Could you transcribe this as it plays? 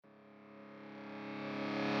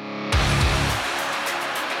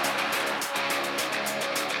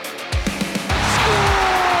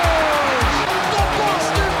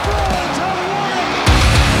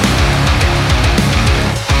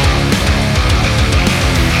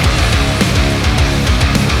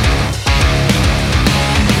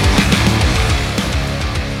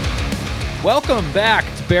Welcome back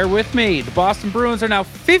to Bear With Me. The Boston Bruins are now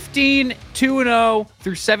 15-2-0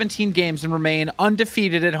 through 17 games and remain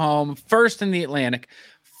undefeated at home, first in the Atlantic,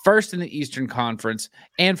 first in the Eastern Conference,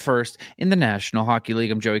 and first in the National Hockey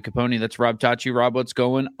League. I'm Joey Capone. That's Rob Tachi. Rob, what's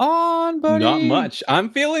going on, buddy? Not much.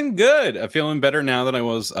 I'm feeling good. I'm feeling better now than I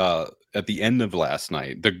was at the end of last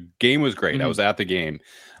night. The game was great. I was at the game.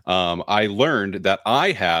 I learned that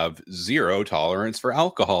I have zero tolerance for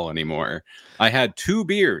alcohol anymore. I had two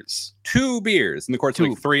beers in the course of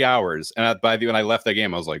like 3 hours. And when I left the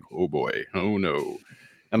game, I was like, oh boy, oh no.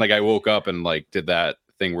 And like I woke up and like did that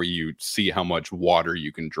thing where you see how much water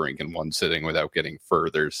you can drink in one sitting without getting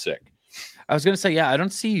further sick. I was going to say, yeah, I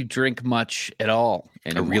don't see you drink much at all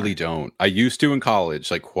anymore. I really don't. I used to in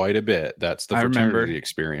college, like quite a bit. That's the fraternity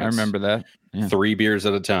experience. I remember that. Yeah. 3 beers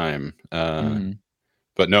at a time.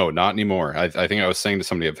 But no, not anymore. I think I was saying to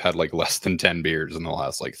somebody I've had like less than 10 beers in the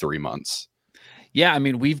last like 3 months. Yeah, I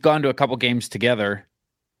mean, we've gone to a couple games together,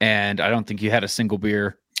 and I don't think you had a single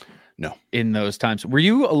beer. No, in those times. Were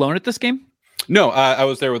you alone at this game? No, I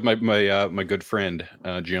was there with my good friend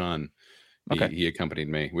John. Okay. He accompanied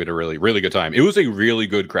me. We had a really, really good time. It was a really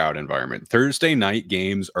good crowd environment. Thursday night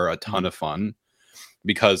games are a ton of fun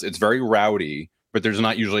because it's very rowdy, but there's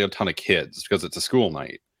not usually a ton of kids because it's a school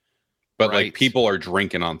night. But like people are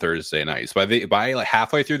drinking on Thursday nights. By like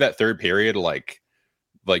halfway through that third period, like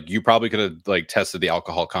you probably could have like tested the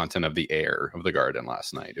alcohol content of the air of the Garden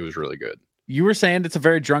last night. It was really good. You were saying it's a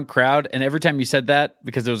very drunk crowd, and every time you said that,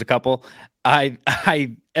 because there was a couple, I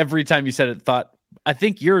every time you said it, thought, I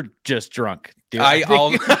think you're just drunk. Dude. Like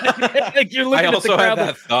you're looking at the crowd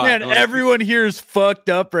like, man, everyone here is fucked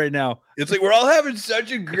up right now. It's like we're all having such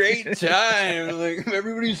a great time. Like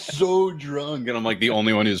everybody's so drunk, and I'm like the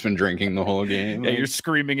only one who's been drinking the whole game. Yeah, you're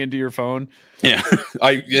screaming into your phone. Yeah,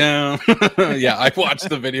 yeah. I watched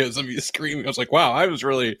the videos of you screaming. I was like, wow, I was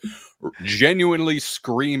really genuinely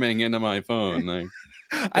screaming into my phone. Like,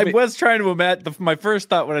 I was trying to imagine. My first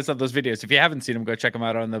thought when I saw those videos, if you haven't seen them, go check them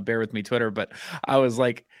out on the Bear With Me Twitter. But I was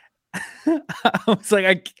like,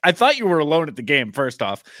 I thought you were alone at the game. First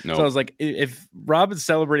off, so I was like, if Rob is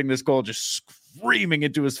celebrating this goal, just screaming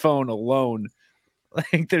into his phone alone,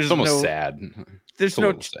 like there's almost sad. There's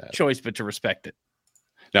no choice but to respect it.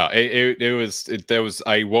 No, it was.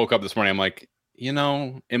 I woke up this morning. I'm like,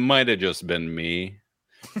 it might have just been me.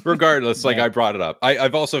 Regardless, like I brought it up.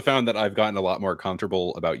 I've also found that I've gotten a lot more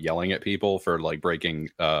comfortable about yelling at people for like breaking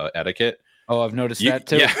etiquette. Oh, I've noticed that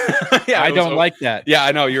too. Yeah, I don't like that. Yeah,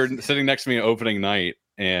 I know. You're sitting next to me opening night,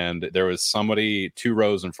 and there was somebody 2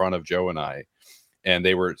 rows in front of Joe and I, and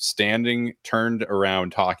they were standing, turned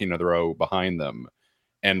around, talking to the row behind them.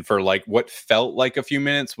 And for like what felt like a few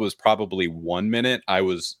minutes was probably 1 minute, I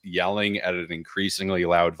was yelling at an increasingly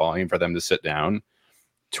loud volume for them to sit down,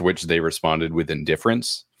 to which they responded with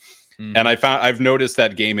indifference. And I've noticed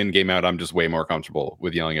that game in, game out, I'm just way more comfortable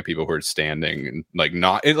with yelling at people who are standing and like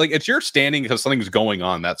it's you're standing because something's going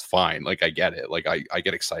on. That's fine. Like I get it. Like I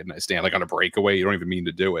get excited and I stand like on a breakaway. You don't even mean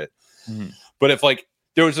to do it. But if like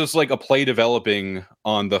there was just like a play developing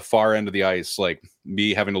on the far end of the ice, like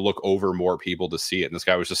me having to look over more people to see it. And this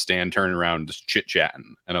guy was just turning around, just chit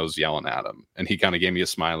chatting. And I was yelling at him and he kind of gave me a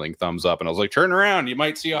smiling thumbs up. And I was like, turn around. You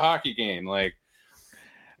might see a hockey game. Like,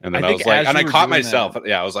 and then I was like, and I caught myself.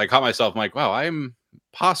 I caught myself. I'm like, wow, I'm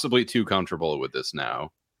possibly too comfortable with this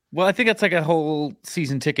now. Well, I think that's like a whole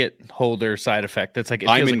season ticket holder side effect. That's like, it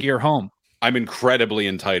feels like you're home. I'm incredibly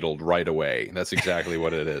entitled right away. That's exactly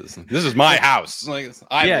what it is. This is my house. Like,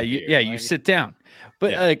 you sit down.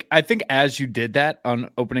 But like, I think as you did that on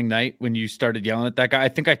opening night, when you started yelling at that guy, I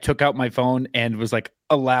think I took out my phone and was like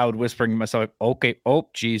aloud whispering to myself, okay, oh,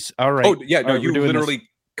 geez, all right. Oh, yeah, no, you literally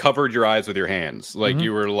covered your eyes with your hands, like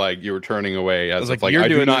you were turning away as if like I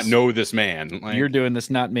do not know this man. Like, you're doing this,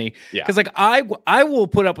 not me. Yeah, because like I will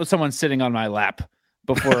put up with someone sitting on my lap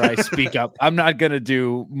before I speak up. I'm not gonna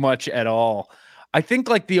do much at all. I think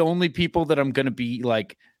like the only people that I'm gonna be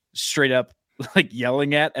like straight up like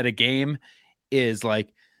yelling at a game is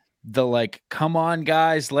like the like, come on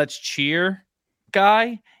guys, let's cheer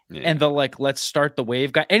guy, and the like, let's start the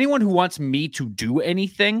wave guy. Anyone who wants me to do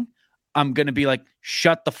anything, I'm going to be like,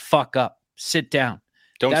 shut the fuck up. Sit down.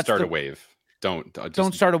 Don't start a wave. Don't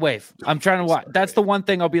start a wave. I'm trying to watch. That's the one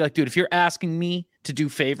thing I'll be like, dude, if you're asking me to do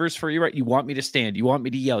favors for you, right? You want me to stand. You want me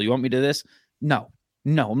to yell. You want me to this? No,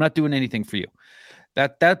 I'm not doing anything for you.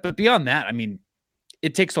 But beyond that, I mean,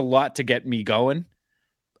 it takes a lot to get me going.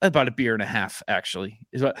 About a beer and a half, actually.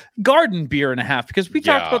 Is what garden beer and a half, because we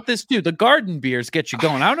talked about this too. The garden beers get you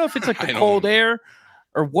going. I don't know if it's like the cold air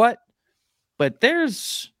or what, but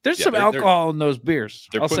there's some alcohol in those beers.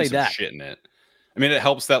 I'll say that. Shit in it. I mean, it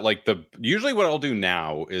helps that like usually what I'll do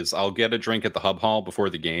now is I'll get a drink at the Hub Hall before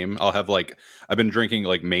the game. I'll have like I've been drinking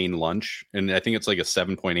like Maine Lunch, and I think it's like a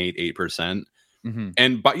 7.88%.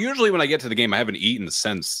 But usually when I get to the game, I haven't eaten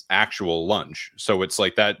since actual lunch, so it's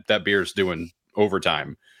like that beer's doing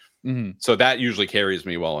overtime. So that usually carries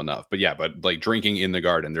me well enough. But like drinking in the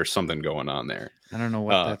Garden, there's something going on there. I don't know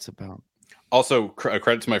what that's about. Also,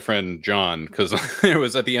 credit to my friend John, because it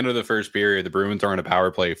was at the end of the first period. The Bruins are on a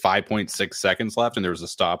power play, 5.6 seconds left, and there was a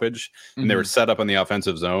stoppage, and they were set up in the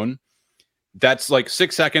offensive zone. That's like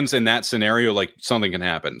 6 seconds in that scenario. Like something can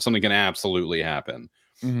happen. Something can absolutely happen.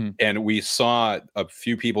 And we saw a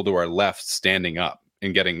few people to our left standing up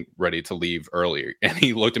and getting ready to leave earlier. And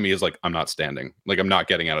he looked at me as like, I'm not standing. Like, I'm not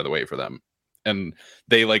getting out of the way for them. And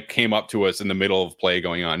they like came up to us in the middle of play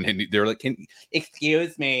going on, and they're like,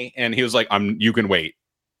 excuse me. And he was like, you can wait.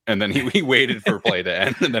 And then he waited for play to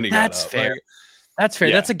end, and then he That's got up. fair. Like, that's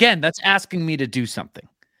fair. That's asking me to do something.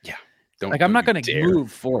 Yeah. I'm not going to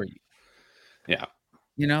move for you. Yeah.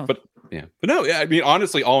 You know, but no, I mean,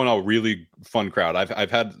 honestly, all in all, really fun crowd.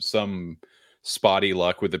 I've had some spotty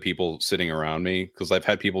luck with the people sitting around me, because I've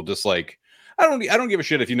had people just like, I don't give a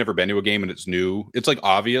shit if you've never been to a game and it's new. It's like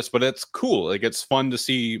obvious, but it's cool. Like, it's fun to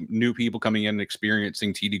see new people coming in and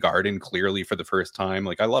experiencing TD Garden clearly for the first time.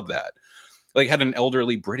 Like, I love that. Like, had an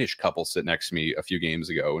elderly British couple sit next to me a few games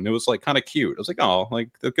ago, and it was like kind of cute. I was like, oh, like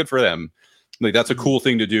good for them. Like, that's a cool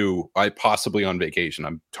thing to do. I possibly on vacation.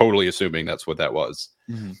 I'm totally assuming that's what that was.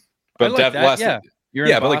 But like that.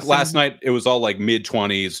 But like last night, it was all like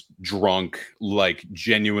mid-20s, drunk, like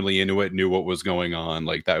genuinely into it, knew what was going on.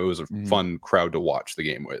 Like, that was a fun crowd to watch the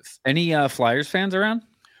game with. Any Flyers fans around?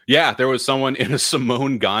 Yeah, there was someone in a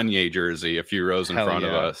Simone Gagne jersey a few rows in front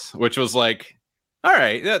of us, which was like, all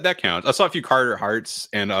right, that counts. I saw a few Carter Harts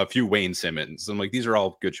and a few Wayne Simmons. I'm like, these are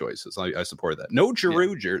all good choices. I support that. No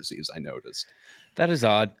Giroux jerseys, I noticed. That is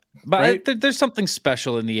odd. But there's something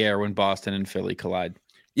special in the air when Boston and Philly collide.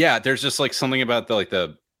 Yeah, there's just like something about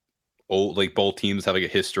the old, like both teams have like a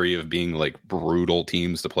history of being like brutal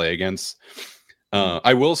teams to play against.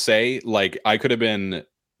 I will say, like, I could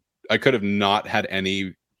have not had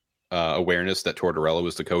any awareness that Tortorella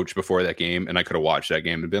was the coach before that game, and I could have watched that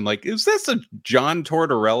game and been like, is this a John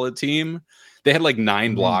Tortorella team? They had like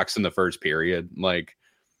 9 blocks in the first period. Like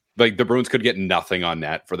the Bruins could get nothing on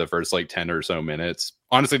net for the first like 10 or so minutes.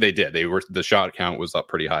 Honestly, they did. The shot count was up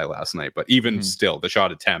pretty high last night, but even still, the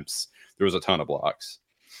shot attempts, there was a ton of blocks.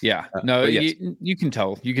 Yeah, no, yes. you can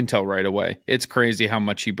tell. You can tell right away. It's crazy how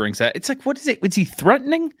much he brings that. It's like, what is it? Is he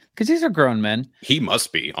threatening? Because these are grown men. He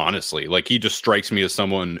must be, honestly. Like, he just strikes me as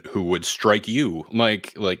someone who would strike you.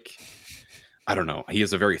 Like I don't know. He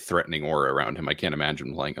has a very threatening aura around him. I can't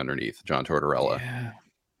imagine playing underneath John Tortorella.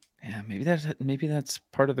 Yeah, maybe that's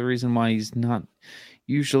part of the reason why he's not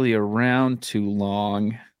usually around too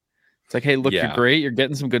long. It's like, hey, look, you're great. You're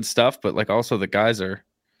getting some good stuff, but like also the guys are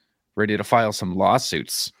ready to file some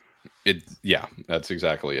lawsuits. That's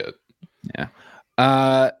exactly it.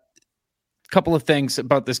 Yeah. Couple of things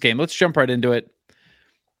about this game. Let's jump right into it.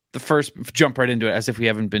 Jump right into it as if we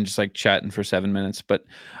haven't been just like chatting for 7 minutes. But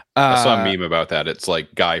I saw a meme about that. It's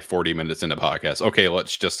like, guy 40 minutes into podcast. Okay,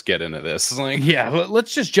 let's just get into this. Like, yeah,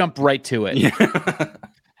 let's just jump right to it.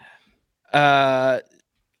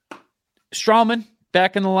 Strawman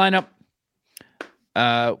back in the lineup,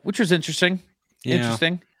 which was interesting.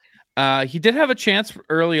 Interesting. He did have a chance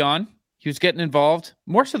early on. He was getting involved,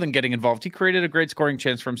 more so than getting involved. He created a great scoring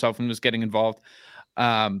chance for himself and was getting involved.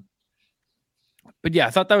 But yeah, I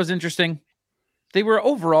thought that was interesting. They were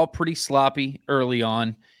overall pretty sloppy early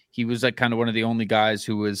on. He was like kind of one of the only guys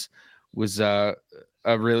who was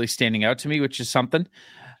really standing out to me, which is something.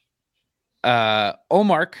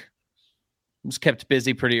 Omar was kept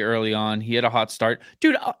busy pretty early on. He had a hot start.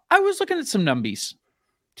 Dude, I was looking at some numbies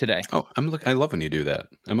today. Oh, I love when you do that.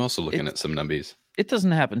 I'm also looking at some numbies. It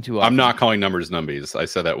doesn't happen too often. I'm not calling numbers numbies. I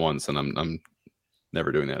said that once, and I'm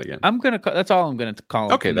never doing that again. That's all I'm gonna call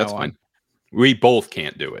them. Okay, that's fine. We both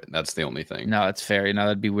can't do it. That's the only thing. No, it's fair. No,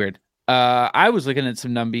 that'd be weird. I was looking at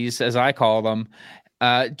some numbies, as I call them.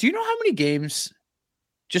 Do you know how many games,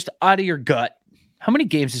 just out of your gut, how many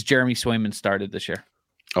games has Jeremy Swayman started this year?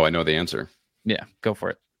 Oh, I know the answer. Yeah, go for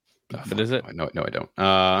it. What is it? No, I don't.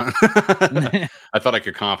 I thought I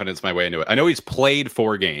could confidence my way into it. I know he's played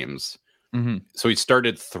 4 games. So he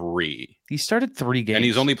started 3. He started 3 games. And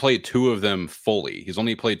he's only played 2 of them fully. He's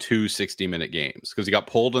only played 2 60-minute games because he got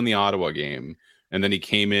pulled in the Ottawa game, and then he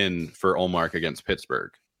came in for Ullmark against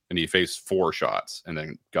Pittsburgh, and he faced 4 shots and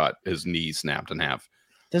then got his knee snapped in half.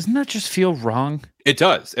 Doesn't that just feel wrong? It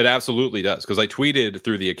does. It absolutely does. Because I tweeted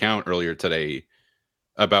through the account earlier today,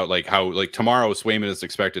 about like how like tomorrow Swayman is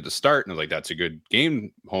expected to start, and I was like, that's a good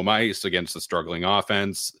game, home ice against the struggling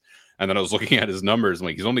offense. And then I was looking at his numbers, and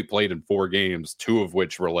like he's only played in 4 games, 2 of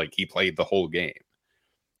which were like he played the whole game.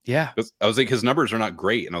 Yeah, I was like, his numbers are not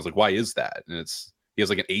great, and I was like, why is that? And he has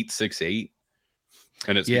like an 8.68,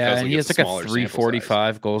 and it's because and he has like a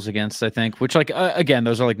 345 goals against, I think. Which like again,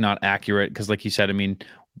 those are like not accurate because, like you said, I mean,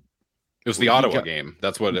 it was the Ottawa game.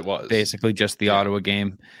 That's what it was. Basically, just the Ottawa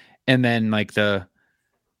game, and then like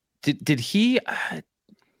did he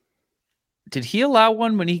allow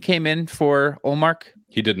one when he came in for Ullmark?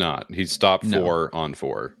 He did not. He stopped 4 on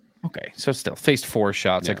 4. Okay, so still faced 4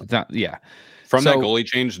 shots. Yeah. Like that, yeah. From that goalie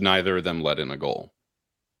change, neither of them let in a goal.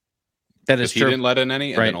 That is true. He didn't let in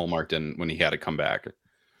any, and then Ullmark didn't when he had to come back.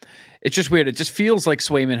 It's just weird. It just feels like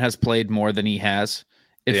Swayman has played more than he has.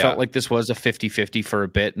 It felt like this was a 50-50 for a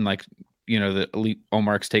bit, and like, you know, the elite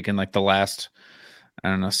Ullmark's taken like the last, I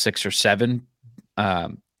don't know, 6 or 7.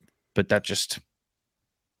 But that just...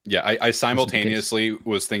 Yeah, I simultaneously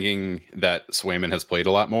was thinking that Swayman has played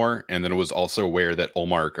a lot more, and then it was also aware that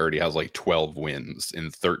Ullmark already has like 12 wins in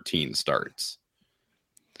 13 starts.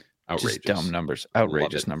 Outrageous. Just dumb numbers.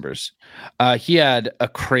 Outrageous numbers. He had a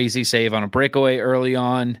crazy save on a breakaway early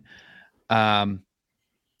on that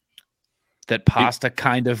Pasta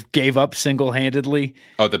kind of gave up single-handedly.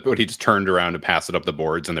 Oh, but he just turned around and passed it up the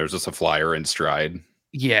boards, and there's just a flyer in stride.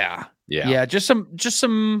 Yeah. Just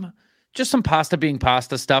some Pasta being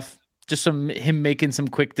Pasta stuff. Just him making some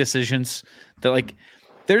quick decisions that like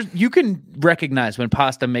you can recognize when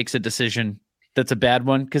Pasta makes a decision that's a bad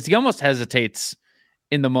one because he almost hesitates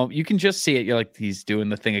in the moment. You can just see it. You're like, he's doing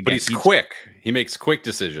the thing again. But he's quick. He makes quick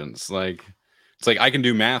decisions. Like it's like I can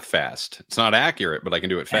do math fast. It's not accurate, but I can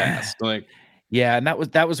do it fast. Like yeah, and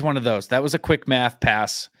that was one of those. That was a quick math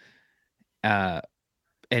pass. And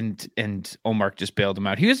Ullmark just bailed him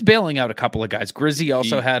out. He was bailing out a couple of guys. Grizzy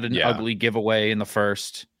also had an ugly giveaway in the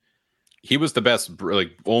first. He was the best.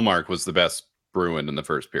 Like Ullmark was the best Bruin in the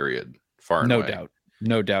first period, far and away.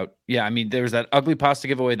 No doubt. Yeah, I mean, there was that ugly Pasta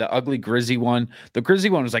giveaway, the ugly Grizzy one. The Grizzy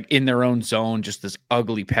one was like in their own zone, just this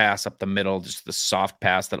ugly pass up the middle, just the soft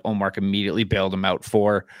pass that Ullmark immediately bailed him out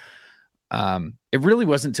for. It really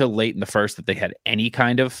wasn't until late in the first that they had any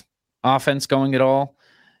kind of offense going at all.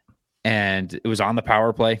 And it was on the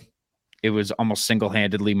power play. It was almost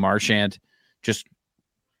single-handedly Marchand just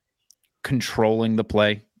controlling the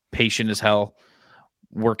play, patient as hell,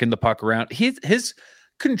 working the puck around. His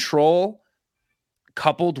control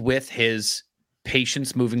coupled with his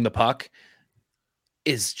patience moving the puck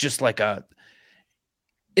is just like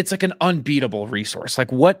it's like an unbeatable resource. Like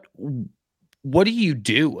what do you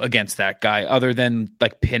do against that guy other than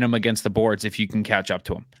like pin him against the boards if you can catch up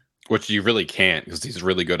to him? Which you really can't because he's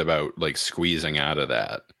really good about like squeezing out of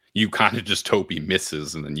that. You kind of just hope he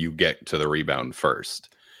misses and then you get to the rebound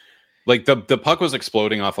first. Like the puck was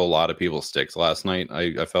exploding off a lot of people's sticks last night.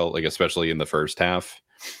 I felt like, especially in the first half.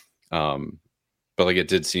 But like it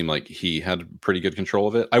did seem like he had pretty good control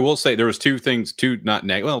of it. I will say there was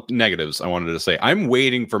negatives I wanted to say. I'm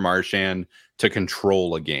waiting for Marchand to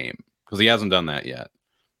control a game because he hasn't done that yet.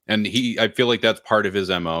 And I feel like that's part of his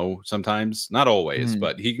MO sometimes, not always,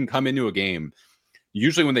 but he can come into a game,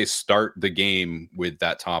 usually when they start the game with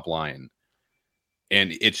that top line.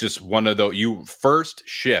 And it's just one of those, you first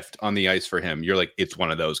shift on the ice for him. You're like, it's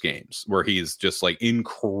one of those games where he's just like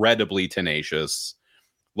incredibly tenacious.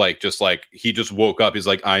 Like, just like he just woke up. He's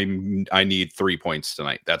like, I need 3 points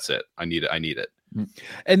tonight. That's it. I need it.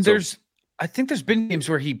 And I think there's been games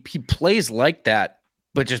where he plays like that,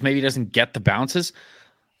 but just maybe doesn't get the bounces.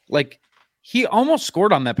 Like he almost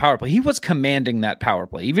scored on that power play. He was commanding that power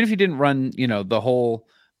play. Even if he didn't run, you know, the whole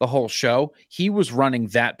show, he was running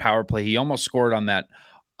that power play. He almost scored on that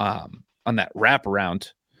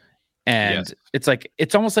wraparound. And it's like,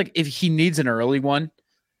 it's almost like if he needs an early one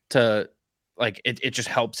to like, it just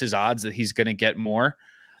helps his odds that he's going to get more.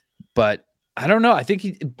 But I don't know. I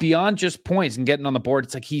think beyond just points and getting on the board,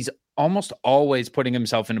 it's like, he's almost always putting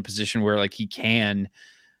himself in a position where like he can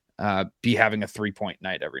be having a 3-point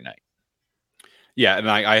night every night. Yeah,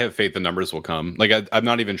 and I have faith the numbers will come. Like I'm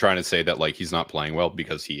not even trying to say that like he's not playing well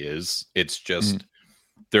because he is. It's just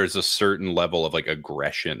there's a certain level of like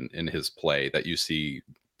aggression in his play that you see.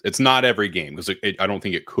 It's not every game because I don't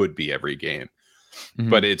think it could be every game.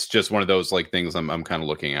 But it's just one of those like things I'm kind of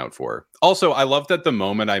looking out for. Also, I love that the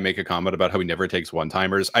moment I make a comment about how he never takes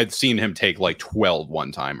one-timers, I've seen him take like 12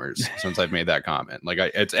 one-timers since I've made that comment. Like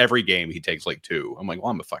it's every game he takes like 2. I'm like,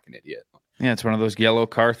 well, I'm a fucking idiot. Yeah, it's one of those yellow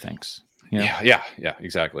car things. Yeah,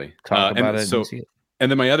 exactly. Talk about it.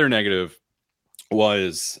 And then my other negative,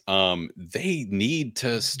 was they need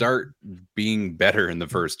to start being better in the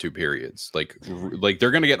first two periods. Like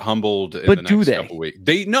they're going to get humbled in the next couple weeks.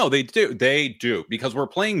 They do because we're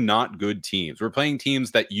playing not good teams. We're playing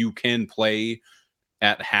teams that you can play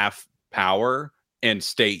at half power and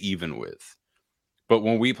stay even with. But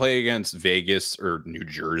when we play against Vegas or New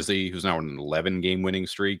Jersey, who's now on an 11 game winning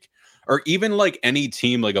streak, or even like any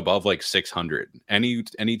team like above like 600, any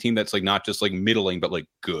team that's like not just like middling but like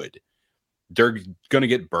good, they're going to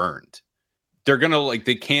get burned. They're going to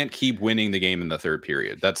they can't keep winning the game in the third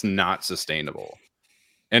period. That's not sustainable.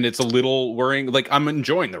 And it's a little worrying. Like, I'm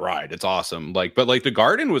enjoying the ride. It's awesome. But the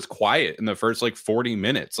Garden was quiet in the first 40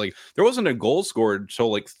 minutes. Like, there wasn't a goal scored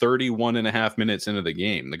until 31 and a half minutes into the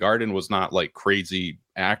game. The Garden was not crazy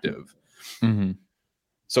active. Mm-hmm.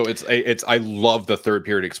 So I love the third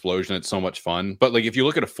period explosion. It's so much fun. But if you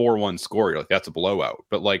look at a 4-1 score, you're that's a blowout.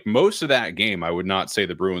 But most of that game, I would not say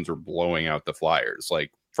the Bruins were blowing out the Flyers.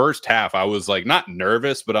 First half, I was not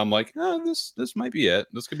nervous, but I'm oh, this might be it.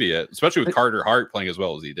 This could be it. Especially with Carter Hart playing as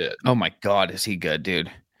well as he did. Oh my God, is he good, dude?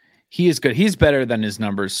 He is good. He's better than his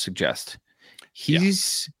numbers suggest. Let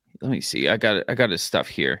me see. I got his stuff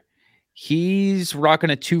here. He's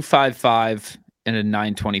rocking a 2.55 and a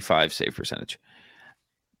 9.25 save percentage.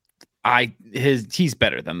 He's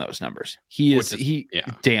better than those numbers. He's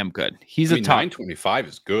damn good. He's a top. 925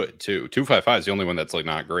 is good too. 255 is the only one that's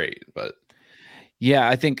not great, but yeah,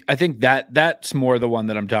 I think that's more the one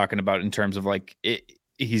that I'm talking about in terms of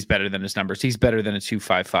he's better than his numbers. He's better than a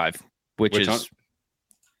 2.55, which is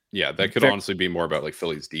that could honestly be more about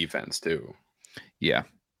Philly's defense too. Yeah.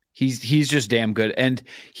 He's just damn good. And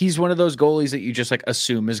he's one of those goalies that you just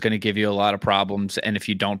assume is going to give you a lot of problems. And if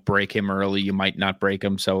you don't break him early, you might not break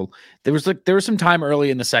him. So there was some time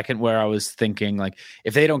early in the second where I was thinking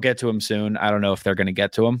if they don't get to him soon, I don't know if they're going to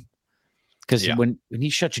get to him. Because when he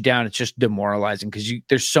shuts you down, it's just demoralizing because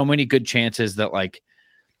there's so many good chances that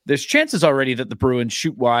there's chances already that the Bruins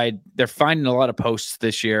shoot wide. They're finding a lot of posts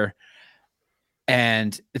this year.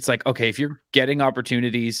 And it's okay, if you're getting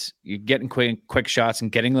opportunities, you're getting quick shots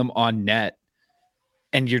and getting them on net,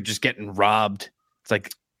 and you're just getting robbed. It's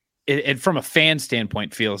it from a fan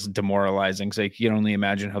standpoint feels demoralizing. It's you can only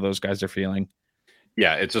imagine how those guys are feeling.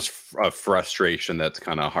 Yeah, it's just a frustration that's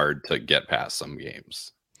kind of hard to get past some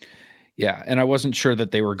games. Yeah, and I wasn't sure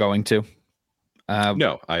that they were going to.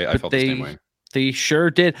 No, I felt the same way. They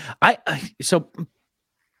sure did. So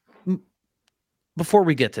before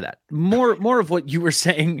we get to that, more of what you were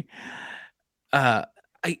saying, I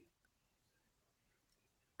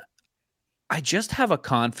just have a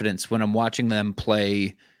confidence when I'm watching them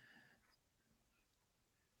play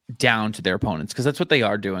down to their opponents because that's what they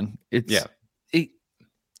are doing.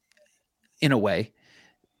 In a way,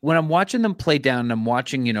 when I'm watching them play down and I'm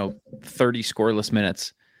watching 30 scoreless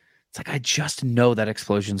minutes, it's I just know that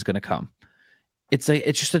explosion's going to come. It's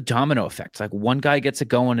just a domino effect. It's one guy gets it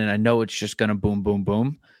going and I know it's just going to boom, boom,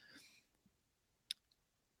 boom.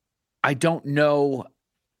 I don't know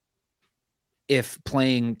if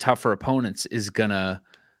playing tougher opponents is going to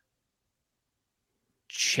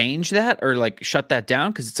change that or shut that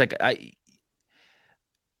down. Cause it's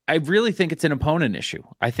I really think it's an opponent issue.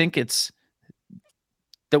 I think it's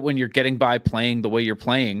that when you're getting by playing the way you're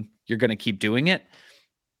playing, you're going to keep doing it.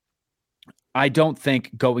 I don't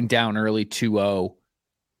think going down early 2-0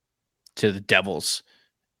 to the Devils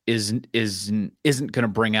isn't going to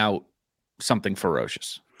bring out something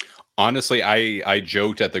ferocious. Honestly, I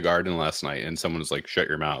joked at the Garden last night and someone was shut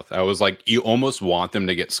your mouth. I was you almost want them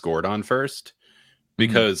to get scored on first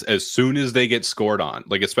because as soon as they get scored on,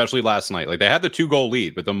 especially last night, they had the 2-goal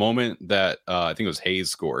lead, but the moment that I think it was Hayes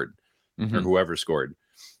scored or whoever scored,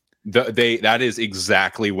 that is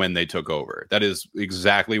exactly when they took over. That is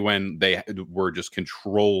exactly when they were just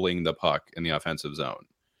controlling the puck in the offensive zone.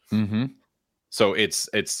 Mm-hmm. So it's,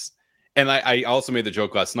 and I also made the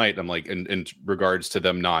joke last night. I'm in regards to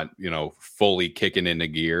them not, fully kicking into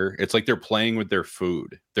gear. It's they're playing with their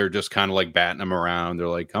food. They're just kind of batting them around.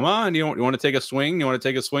 They're come on, you want to take a swing? You want to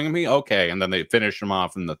take a swing at me? Okay. And then they finish them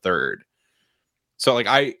off in the third. So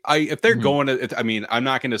if they're going to, I'm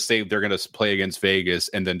not going to say they're going to play against Vegas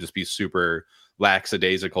and then just be super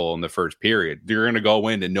lackadaisical in the first period. They're going to go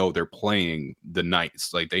in and know they're playing the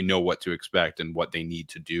Knights. They know what to expect and what they need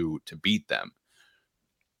to do to beat them.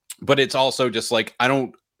 But it's also just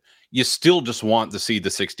you still just want to see the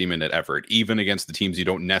 60-minute effort, even against the teams you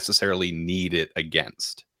don't necessarily need it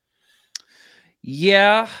against.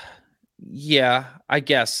 Yeah, I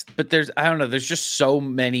guess. But I don't know. There's just so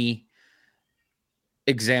many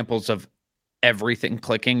examples of everything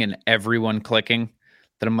clicking and everyone clicking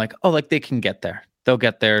that I'm they can get there. They'll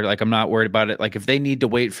get there. Like, I'm not worried about it. Like, if they need to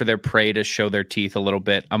wait for their prey to show their teeth a little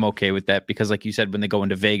bit, I'm okay with that. Because like you said, when they go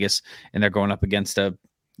into Vegas and they're going up against a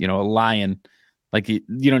lion, like you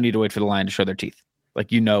don't need to wait for the lion to show their teeth.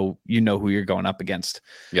 Like, you know who you're going up against.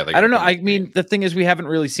 Yeah. I don't know. I mean, the thing is, we haven't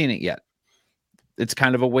really seen it yet. It's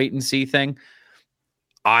kind of a wait and see thing.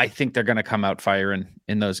 I think they're going to come out firing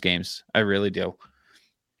in those games. I really do.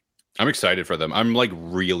 I'm excited for them. I'm like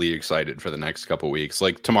really excited for the next couple weeks.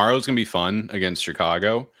 Like tomorrow's gonna be fun against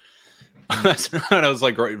Chicago. And I was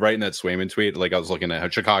like writing that Swayman tweet. Like I was looking at how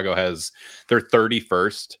Chicago has their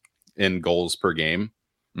 31st in goals per game,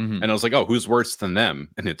 and I was like, oh, who's worse than them?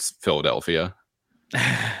 And it's Philadelphia.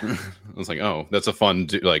 I was like, oh, that's a fun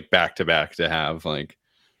like back to back to have. Like,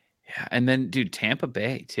 yeah, and then dude, Tampa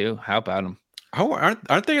Bay too. How about them? Oh,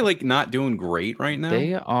 aren't they like not doing great right now?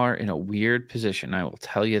 They are in a weird position. I will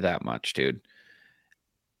tell you that much, dude.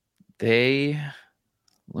 Let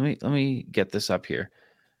me get this up here.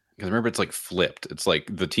 Because remember, it's like flipped. It's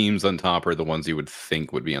like the teams on top are the ones you would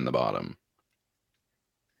think would be on the bottom.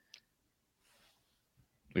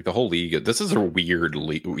 Like the whole league. This is a weird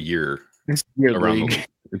year around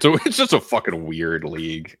the league. It's just a fucking weird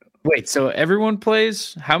league. Wait, so everyone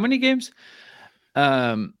plays how many games?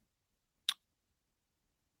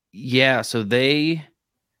 Yeah, so they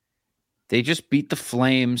just beat the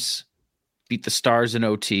Flames, beat the Stars in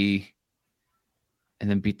OT, and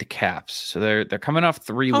then beat the Caps. So they're coming off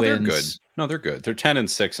 3 wins. They're good. No, they're good. They're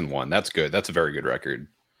 10-6-1. That's good. That's a very good record.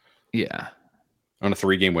 Yeah. On a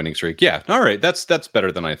 3-game winning streak. Yeah. All right. That's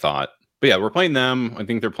better than I thought. But yeah, we're playing them. I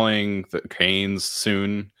think they're playing the Canes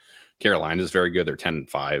soon. Carolina's very good. They're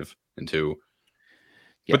 10-5-2. Yeah,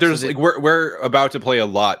 but there's we're about to play a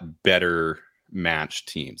lot better matched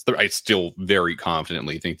teams. I still very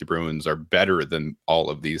confidently think the Bruins are better than all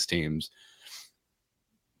of these teams,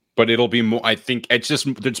 but it'll be more. I think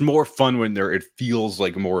it's more fun when it feels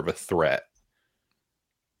like more of a threat.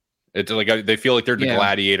 It's like they feel like they're the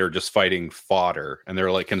gladiator just fighting fodder, and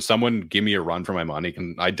they're like, "Can someone give me a run for my money?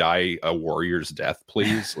 Can I die a warrior's death,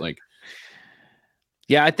 please?" Like,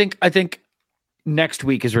 yeah, I think next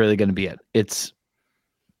week is really going to be it. It's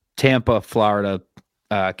Tampa, Florida,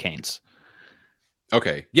 Canes.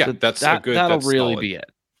 Okay, yeah, so that'll really solid. Be it.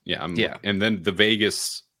 Yeah, and then the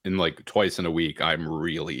Vegas in like twice in a week. I'm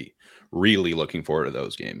really, really looking forward to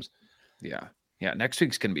those games. Yeah, next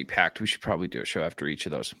week's gonna be packed. We should probably do a show after each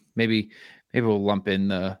of those. Maybe we'll lump in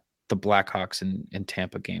the Blackhawks and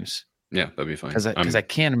Tampa games. Yeah, that'd be fine. Because I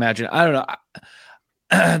can't imagine. I don't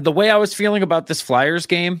know the way I was feeling about this Flyers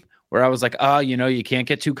game, where I was like, you can't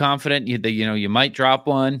get too confident. You might drop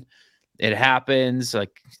one. It happens.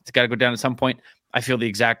 Like it's got to go down at some point. I feel the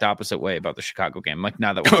exact opposite way about the Chicago game. Like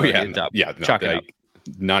now that we're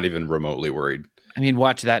not even remotely worried. I mean,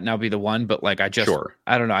 watch that now be the one, but like I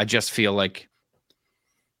don't know. I just feel like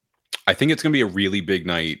I think it's gonna be a really big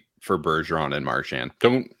night for Bergeron and Marchand.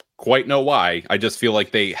 Don't quite know why. I just feel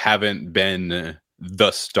like they haven't been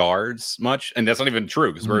the stars much, and that's not even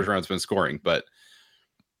true because Bergeron's been scoring. But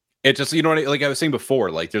it just like I was saying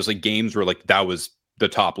before, like there's like games where like that was the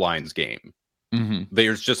top line's game. Mm-hmm.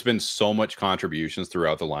 There's just been so much contributions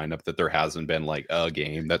throughout the lineup that there hasn't been like a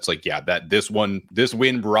game that's like, this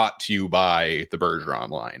win brought to you by the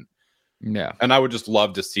Bergeron line. Yeah. And I would just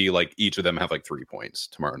love to see like each of them have like 3 points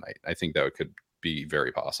tomorrow night. I think that could be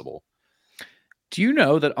very possible. Do you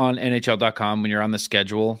know that on NHL.com, when you're on the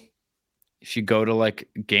schedule, if you go to like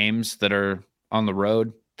games that are on the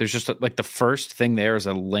road, there's just like the first thing there is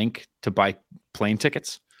a link to buy plane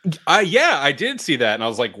tickets? I did see that, and I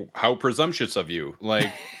was like, how presumptuous of you. Like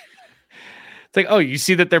it's like, oh, you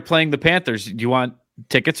see that they're playing the Panthers. Do you want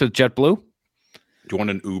tickets with JetBlue? Do you want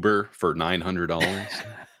an Uber for $900? I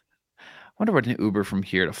wonder what an Uber from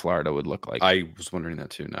here to Florida would look like. I was wondering that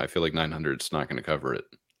too. Now I feel like 900 is not going to cover it.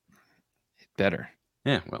 Better.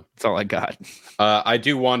 Yeah, well, that's all I got. I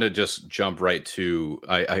do want to just jump right to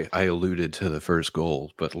I alluded to the first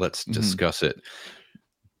goal, but let's discuss it.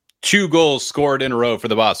 2 goals scored in a row for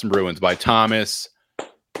the Boston Bruins by Thomas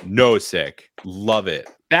Nosek. Love it.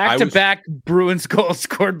 Back-to-back Bruins goals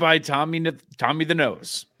scored by Tommy the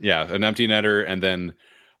Nose. Yeah, an empty netter, and then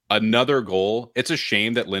another goal. It's a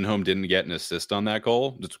shame that Lindholm didn't get an assist on that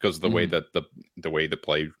goal, just because of the way that the way the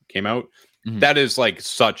play came out. Mm-hmm. That is like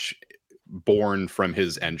such born from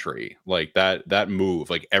his entry. Like that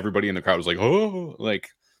move. Like everybody in the crowd was like, oh, like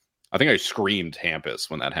I think I screamed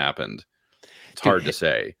Hampus when that happened. It's hard to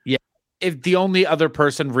say. Yeah. If the only other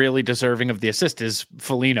person really deserving of the assist is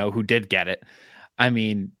Foligno, who did get it. I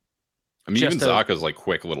mean, even Zaka's like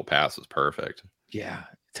quick little pass is perfect. Yeah.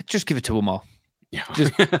 It's like, just give it to them all. Yeah.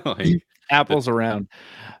 Just like, apples around.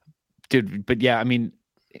 Dude, but yeah, I mean,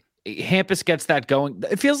 Hampus gets that going.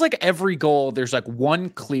 It feels like every goal, there's like one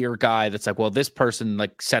clear guy that's like, well, this person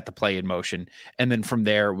like set the play in motion. And then from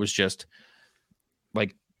there, it was just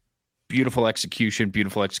like beautiful execution,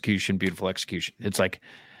 beautiful execution, beautiful execution. It's like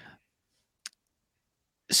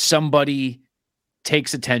somebody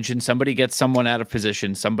takes attention, somebody gets someone out of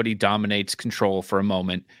position, somebody dominates control for a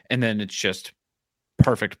moment, and then it's just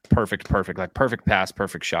perfect, like perfect pass,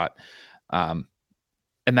 perfect shot.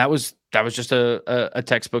 And that was just a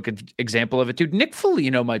textbook example of it, dude. Nick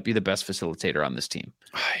Foligno might be the best facilitator on this team.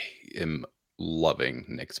 I am loving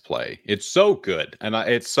Nick's play. It's so good, and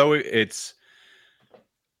it's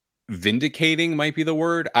vindicating might be the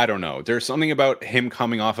word. I don't know. There's something about him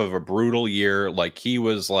coming off of a brutal year, like he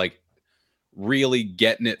was like really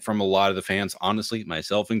getting it from a lot of the fans, honestly,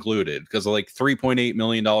 myself included, because of like $3.8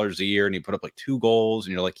 million a year, and he put up like 2 goals,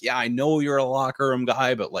 and you're like, yeah, I know you're a locker room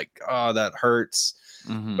guy, but like, oh, that hurts.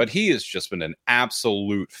 Mm-hmm. But he has just been an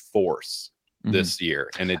absolute force this year,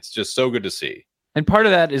 and it's just so good to see. And part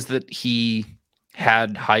of that is that he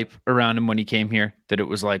had hype around him when he came here, that it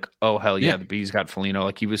was like, oh, hell yeah, the Bees got Foligno.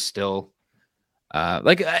 Like he was still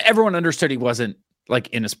like everyone understood he wasn't like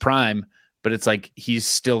in his prime, but it's like he's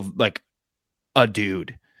still like a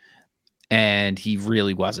dude, and he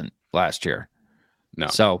really wasn't last year. No.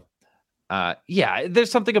 So yeah, there's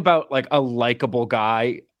something about like a likable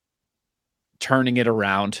guy turning it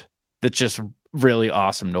around that's just really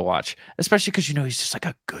awesome to watch, especially because he's just like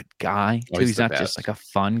a good guy too. He's not just like a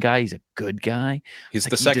fun guy, he's a good guy. He's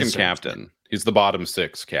the second captain. He's the bottom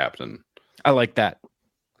 6 captain. I like that,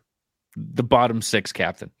 the bottom 6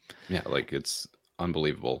 captain. Yeah, like it's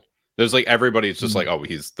unbelievable. There's like everybody's just like, oh,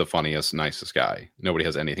 he's the funniest, nicest guy. Nobody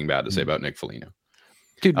has anything bad to say about Nick Foligno.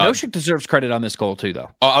 Dude, Nosek deserves credit on this goal too,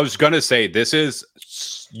 though. I was gonna say, this is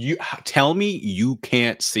you. Tell me you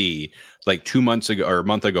can't see like 2 months ago or a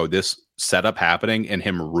month ago this setup happening and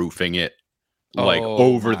him roofing it like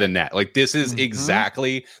over the net. Like this is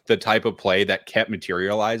exactly the type of play that kept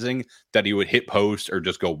materializing, that he would hit post or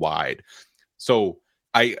just go wide. So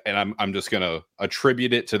I'm just gonna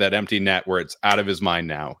attribute it to that empty net where it's out of his mind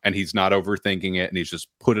now, and he's not overthinking it, and he's just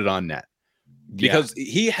put it on net. Because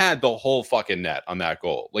he had the whole fucking net on that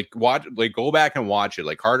goal. Like go back and watch it.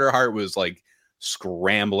 Like Carter Hart was like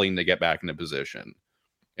scrambling to get back into position.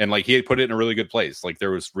 And like he had put it in a really good place. Like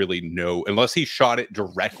there was really unless he shot it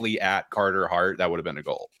directly at Carter Hart, that would have been a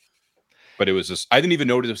goal. But it was just, I didn't even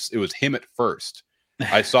notice it was him at first.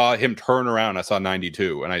 I saw him turn around. I saw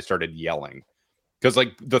 92 and I started yelling. Because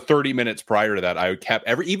like the 30 minutes prior to that, I kept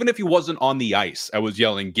even if he wasn't on the ice, I was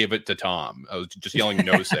yelling, "Give it to Tom." I was just yelling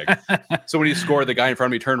Nosek. So when he scored, the guy in front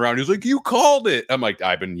of me turned around. He was like, "You called it." I'm like,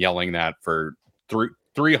 I've been yelling that for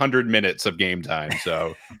 300 minutes of game time,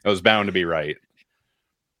 so I was bound to be right.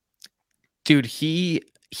 Dude, he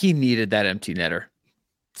needed that empty netter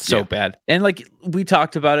so bad, and like we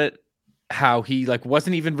talked about it, how he like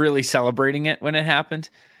wasn't even really celebrating it when it happened.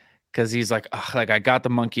 Because he's like, oh, like I got the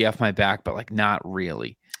monkey off my back, but like not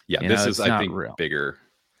really. Yeah, this is I think real. Bigger.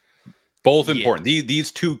 Both important. These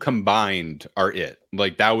two combined are it.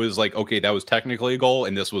 Like that was like, okay, that was technically a goal,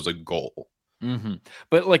 and this was a goal. Mm-hmm.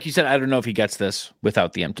 But like you said, I don't know if he gets this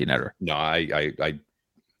without the empty netter. No, I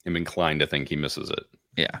am inclined to think he misses it.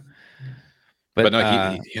 Yeah, but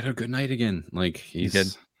no, he had a good night again. Like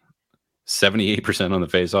he's 78% on the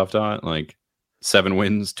faceoff dot. Like 7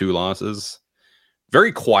 wins, 2 losses.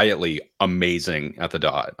 Very quietly amazing at the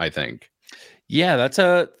dot, I think. Yeah, that's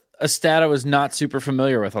a stat I was not super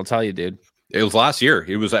familiar with, I'll tell you, dude. It was last year.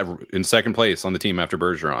 He was in second place on the team after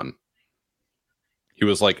Bergeron. He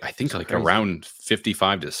was like, I think, like around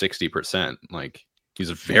 55 to 60%. Like,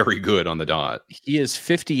 he's very good on the dot. He is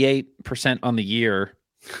 58% on the year.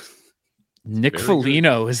 Nick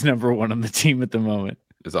Foligno is number 1 on the team at the moment.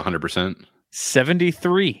 Is 100%?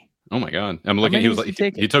 73. Oh my God. I'm looking. He was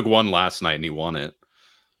like, he took 1 last night and he won it.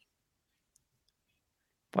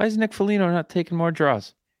 Why is Nick Foligno not taking more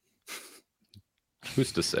draws?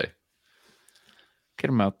 Who's to say? Get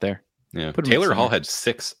him out there. Yeah. Taylor Hall had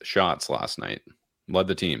 6 shots last night. Led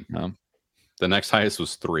the team. The next highest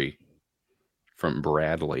was 3 from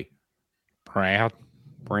Bradley. Brad.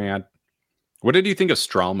 What did you think of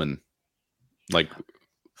Stralman? Like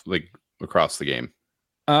across the game?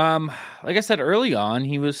 Like I said early on,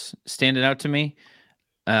 he was standing out to me.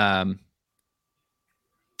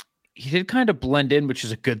 He did kind of blend in, which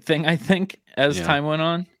is a good thing, I think, as time went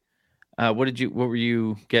on. What were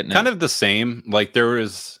you getting kind of the same. Like there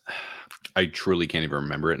was, I truly can't even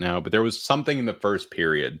remember it now, but there was something in the first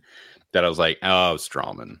period that I was like, oh,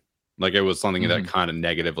 Stralman. Like it was something that kind of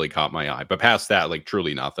negatively caught my eye. But past that, like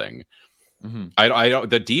truly nothing. I don't.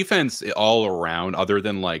 The defense all around, other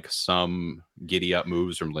than like some giddy up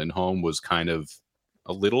moves from Lindholm, was kind of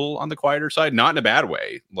a little on the quieter side. Not in a bad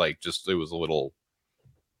way. Like just it was a little.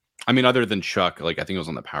 I mean, other than Chuck, like I think it was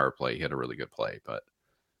on the power play. He had a really good play, but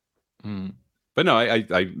no, I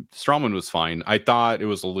Strawman was fine. I thought it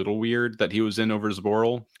was a little weird that he was in over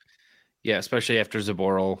Zaboral. Yeah, especially after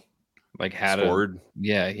Zaboral like had scored. He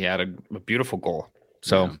had a beautiful goal.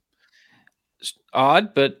 So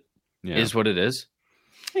odd, but is what it is.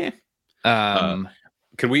 Yeah.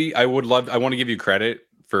 Can we? I want to give you credit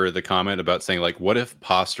for the comment about saying like, what if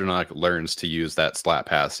Pastrnak learns to use that slap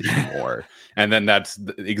pass even more? And then that's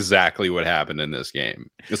exactly what happened in this game.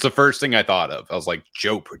 It's the first thing I thought of. I was like,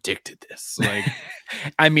 Joe predicted this. Like,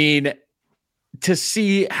 I mean, to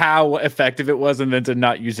see how effective it was and then to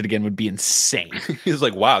not use it again would be insane. He's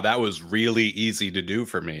like, wow, that was really easy to do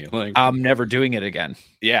for me. Like, I'm never doing it again.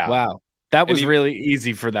 Yeah. Wow. That was really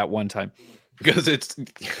easy for that one time.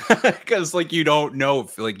 Because like you don't know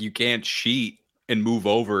if like you can't cheat and move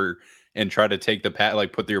over and try to take the pad,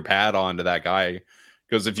 like put your pad onto that guy.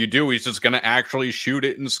 Because if you do, he's just going to actually shoot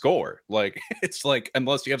it and score. Like, it's like,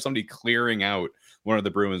 unless you have somebody clearing out one of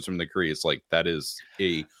the Bruins from the crease, like that is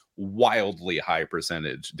a wildly high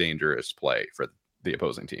percentage dangerous play for the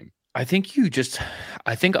opposing team. I think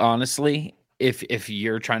honestly, if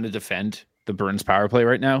you're trying to defend the Bruins power play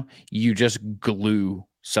right now, you just glue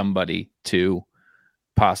somebody to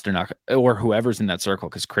Pastrnak or whoever's in that circle,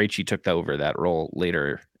 because Krejci took over that role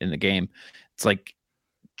later in the game. It's like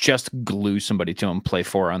just glue somebody to him, play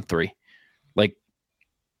 4-on-3. Like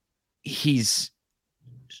he's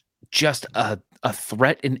just a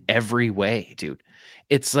threat in every way, dude.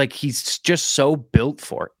 It's like he's just so built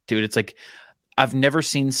for it, dude. It's like I've never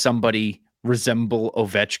seen somebody resemble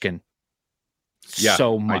Ovechkin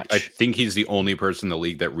so much. I think he's the only person in the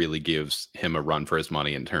league that really gives him a run for his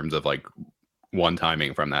money in terms of like one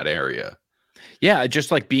timing from that area. Yeah, just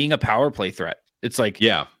like being a power play threat. It's like,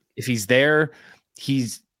 if he's there,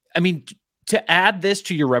 to add this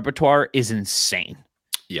to your repertoire is insane.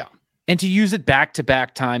 Yeah. And to use it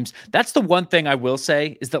back-to-back times, that's the one thing I will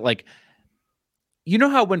say is that, like, you know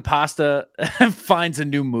how when Pasta finds a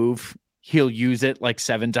new move, he'll use it like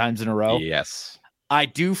 7 times in a row? Yes. I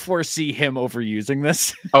do foresee him overusing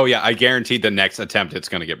this. Oh, yeah. I guarantee the next attempt, it's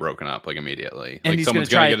going to get broken up like immediately. And like someone's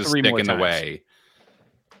going to get a stick in the way.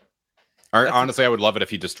 Or honestly, I would love it if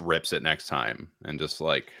he just rips it next time and just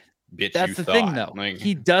like, bitch, that's the thing, though. Like,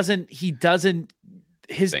 he doesn't,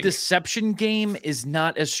 his deception game is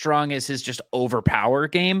not as strong as his just overpower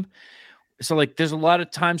game. So like, there's a lot of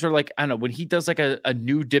times where like, I don't know, when he does like a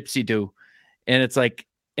new dipsy do and it's like,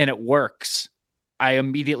 and it works, I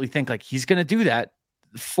immediately think like he's going to do that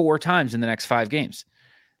 4 times in the next 5 games.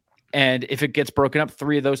 And if it gets broken up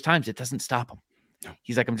 3 of those times, it doesn't stop him. No.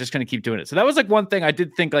 He's like, I'm just going to keep doing it. So that was like one thing I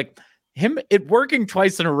did think like it working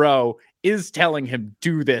twice in a row is telling him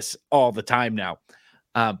do this all the time now.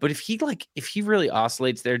 But if he really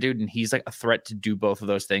oscillates there, dude, and he's like a threat to do both of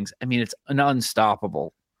those things, I mean, it's an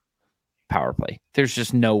unstoppable power play.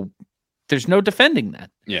 There's no defending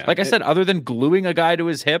that. Yeah. Like I said, other than gluing a guy to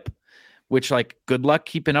his hip, which like good luck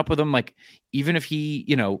keeping up with him. Like even if he,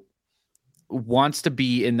 wants to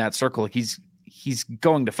be in that circle, like he's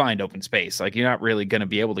going to find open space. Like you're not really going to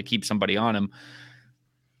be able to keep somebody on him.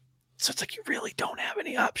 So it's like you really don't have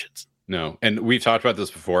any options. No. And we've talked about this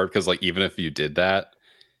before because like even if you did that,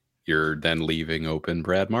 you're then leaving open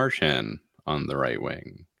Brad Marchand on the right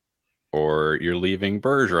wing, or you're leaving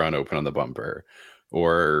Bergeron open on the bumper,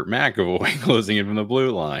 or McAvoy closing in from the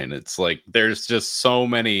blue line. It's like there's just so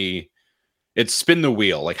many. It's spin the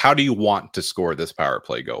wheel. Like, how do you want to score this power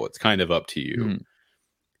play goal? It's kind of up to you.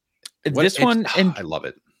 I love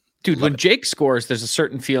it, dude. When Jake scores, there's a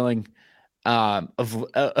certain feeling of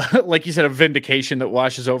like you said, a vindication that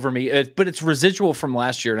washes over me. But it's residual from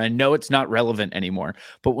last year, and I know it's not relevant anymore.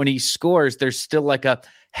 But when he scores, there's still like a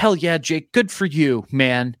hell yeah, Jake, good for you,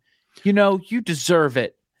 man. You deserve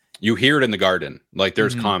it. You hear it in the Garden. Like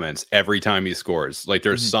there's comments every time he scores. Like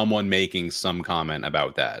there's someone making some comment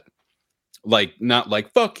about that. Like not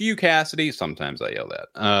like fuck you, Cassidy. Sometimes I yell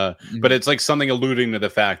that. But it's like something alluding to the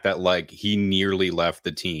fact that like he nearly left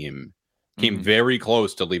the team, came very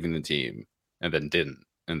close to leaving the team, and then didn't,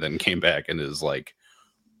 and then came back and is like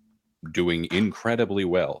doing incredibly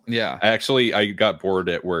well. Yeah. I got bored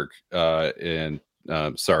at work, and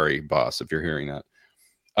sorry, boss, if you're hearing that.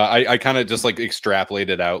 I kind of just like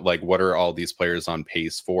extrapolated out like what are all these players on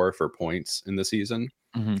pace for points in the season.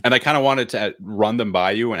 And I kind of wanted to run them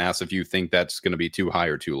by you and ask if you think that's going to be too high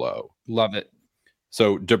or too low. Love it.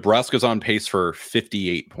 So DeBrusk on pace for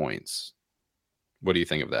 58 points. What do you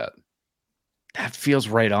think of that? That feels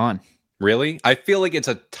right on. Really? I feel like it's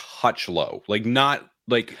a touch low, like not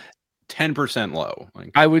like 10% low.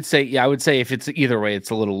 Like I would say if it's either way,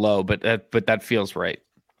 it's a little low, but that feels right.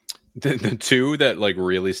 The two that like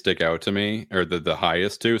really stick out to me are the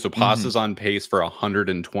highest two. So Pasta's on pace for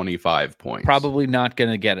 125 points. Probably not going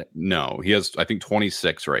to get it. No, he has, I think,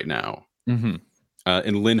 26 right now. Mm-hmm.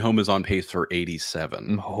 And Lindholm is on pace for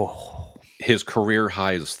 87. Oh. His career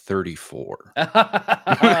high is 34.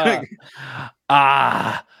 I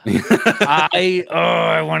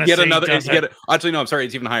want to get say another. Actually, no, I'm sorry.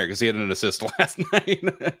 It's even higher because he had an assist last night.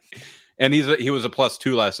 And he was a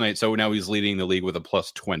 +2 last night, so now he's leading the league with a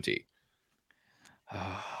 +20.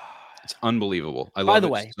 It's unbelievable. I love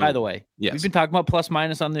it. By the way, yes. We've been talking about plus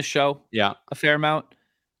minus on this show. Yeah, a fair amount.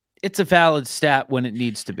 It's a valid stat when it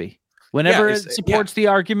needs to be. Whenever it supports the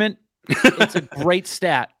argument, it's a great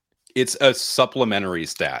stat. It's a supplementary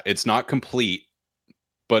stat. It's not complete,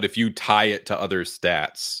 but if you tie it to other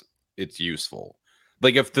stats, it's useful.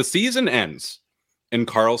 Like if the season ends and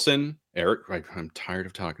I'm tired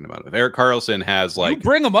of talking about it. Erik Karlsson has like, you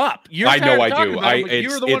bring him up. I know I do.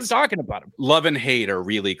 You're the one talking about him. Love and hate are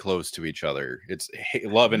really close to each other. It's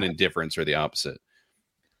love and indifference are the opposite.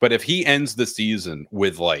 But if he ends the season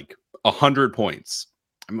with like 100 points,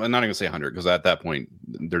 I'm not going to say 100 because at that point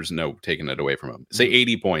there's no taking it away from him. Say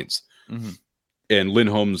 80 points, and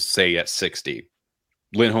Lindholm's say at 60.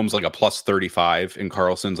 Lindholm's like a +35, and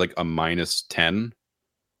Karlsson's like a -10.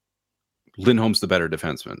 Lindholm's the better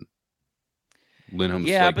defenseman.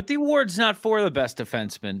 But the award's not for the best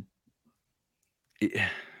defenseman.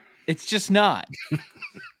 It's just not.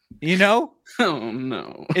 You know? Oh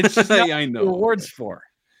no. It's just not I know the award's for.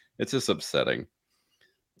 It's just upsetting.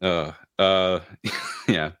 Yeah.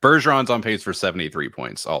 Bergeron's on pace for 73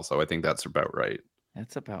 points also. I think that's about right.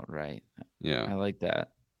 That's about right. Yeah. I like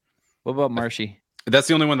that. What about Marshy? That's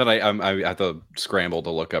the only one that I have to scramble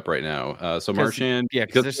to look up right now. So Marchand,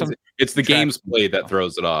 because it's the games played that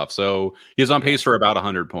throws it off. So he's on pace for about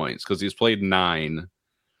 100 points because he's played 9.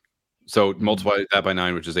 So multiply that by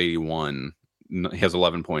 9, which is 81. He has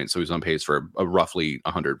 11 points, so he's on pace for a roughly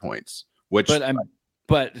 100 points. But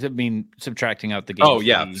I mean, subtracting out the game. Oh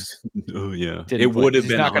yeah, it would have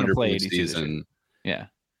been a 100-point season. Yeah,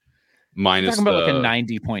 minus talking about like a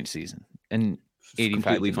 90-point season and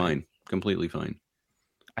 85. Completely fine.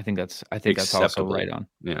 I think that's also right on.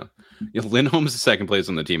 Yeah. Lindholm's second place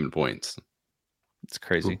on the team in points. It's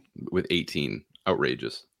crazy. With 18.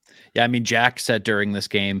 Outrageous. Yeah, I mean, Jack said during this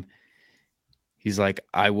game, he's like,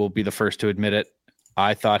 I will be the first to admit it.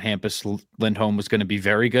 I thought Hampus Lindholm was going to be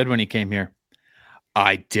very good when he came here.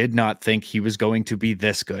 I did not think he was going to be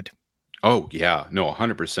this good. Oh, yeah. No,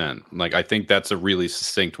 100%. Like, I think that's a really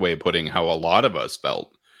succinct way of putting how a lot of us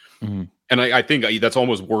felt. Mm-hmm. And I think that's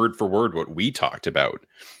almost word for word what we talked about.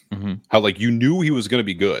 Mm-hmm. How, like, you knew he was going to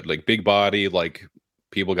be good. Like, big body, like,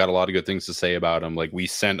 people got a lot of good things to say about him. Like, we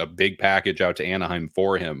sent a big package out to Anaheim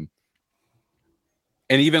for him.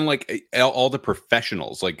 And even, like, all the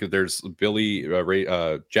professionals. Like, there's Billy,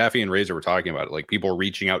 Jaffe and Razor were talking about it. Like, people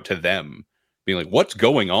reaching out to them, being like, what's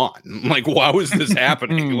going on? Like, why is this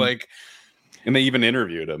happening? Like, and they even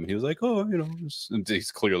interviewed him. He was like, oh,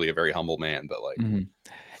 he's clearly a very humble man. But, like... Mm-hmm.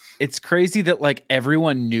 It's crazy that like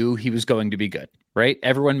everyone knew he was going to be good, right?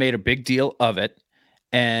 Everyone made a big deal of it.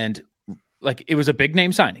 And like, it was a big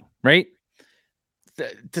name signing, right?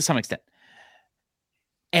 To some extent.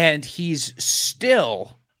 And he's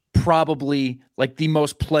still probably like the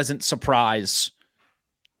most pleasant surprise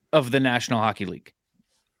of the National Hockey League.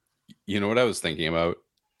 You know what I was thinking about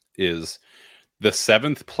is the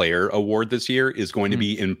 7th player award this year is going to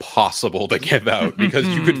be impossible to give out because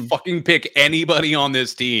you could fucking pick anybody on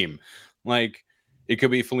this team. Like, it could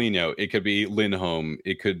be Foligno, it could be Lindholm,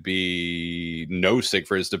 it could be Nosek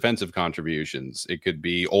for his defensive contributions, it could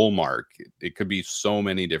be Olmark, it could be so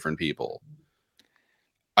many different people.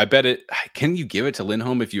 I bet it. Can you give it to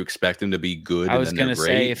Lindholm if you expect him to be good? I was going to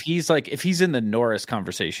say if he's in the Norris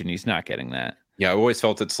conversation, he's not getting that. Yeah, I always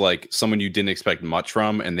felt it's like someone you didn't expect much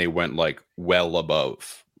from, and they went like well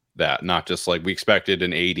above that. Not just like we expected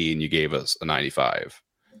an 80 and you gave us a 95.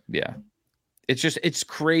 Yeah, it's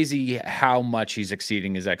crazy how much he's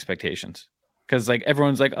exceeding his expectations. Because like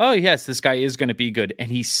everyone's like, oh yes, this guy is going to be good, and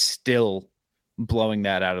he's still blowing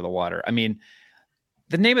that out of the water. I mean,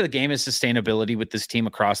 the name of the game is sustainability with this team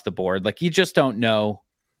across the board. Like, you just don't know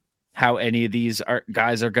how any of these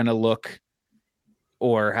guys are going to look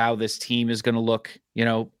or how this team is going to look,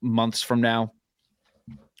 months from now.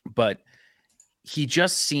 But he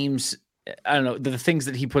just seems, I don't know, the things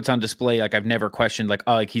that he puts on display, like I've never questioned, like,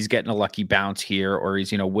 oh, like he's getting a lucky bounce here, or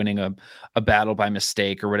he's, winning a battle by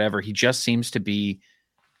mistake or whatever. He just seems to be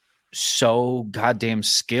so goddamn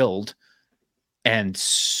skilled and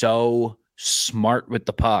so smart with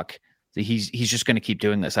the puck that he's just going to keep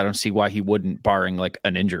doing this. I don't see why he wouldn't, barring like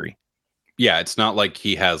an injury. Yeah, it's not like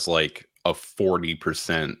he has like a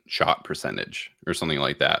 40% shot percentage or something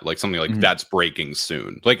like that. Like something like that's breaking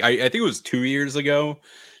soon. Like I think it was 2 years ago.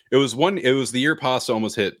 It was the year Pasta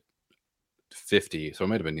almost hit 50. So it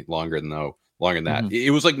might have been longer than that.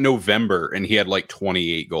 It was like November and he had like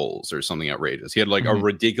 28 goals or something outrageous. He had like a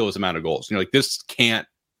ridiculous amount of goals. You're like, this can't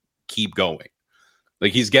keep going.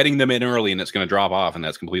 Like he's getting them in early and it's going to drop off and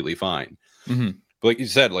that's completely fine. But like you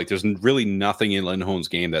said, like there's really nothing in Lindholm's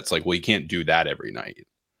game that's like, well, you can't do that every night.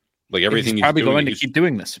 Like everything he's probably going to keep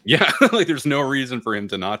doing this. Yeah. Like there's no reason for him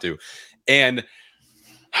to not to. And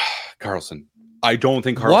Karlsson, I don't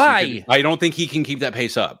think I don't think he can keep that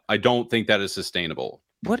pace up. I don't think that is sustainable.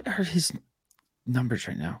 What are his numbers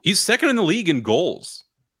right now? He's second in the league in goals.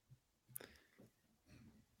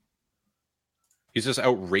 He's just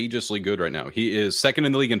outrageously good right now. He is second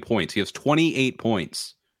in the league in points. He has 28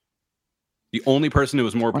 points. The only person who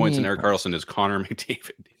has more points than Erik Karlsson is Connor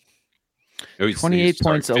McDavid. 28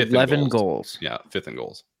 points, 11 goals. Yeah, fifth in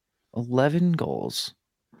goals. 11 goals.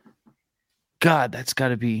 God, that's got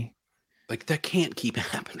to be... Like, that can't keep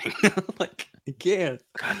happening. Like, it can't.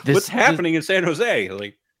 God, what's happening in San Jose?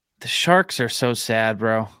 Like, the Sharks are so sad,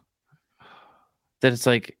 bro. That it's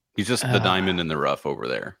like... He's just the diamond in the rough over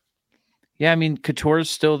there. Yeah, I mean, Couture's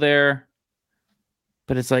still there.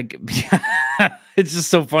 But it's like... it's just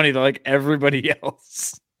so funny that, like, everybody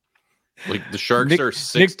else... Like, the Sharks are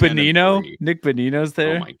 6-10. Nick Bonino. Nick Bonino's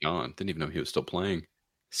there. Oh, my God. Didn't even know he was still playing.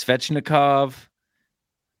 Svechnikov.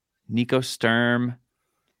 Nico Sturm.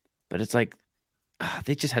 But it's like,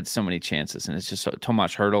 they just had so many chances. And it's just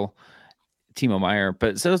Tomas Hertl, Timo Meier.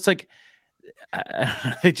 But so it's like,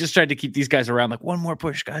 they just tried to keep these guys around. Like, one more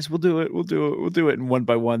push, guys. We'll do it. We'll do it. And one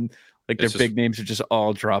by one, like their big names are just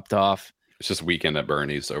all dropped off. It's just weekend at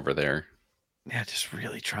Bernie's over there. Yeah, just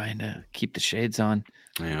really trying to keep the shades on.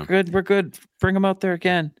 Yeah. We're good. Bring them out there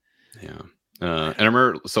again. Yeah. And I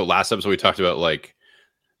remember, so last episode we talked about like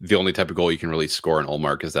the only type of goal you can really score in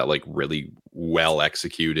Ullmark is that like really well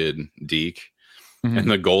executed deke.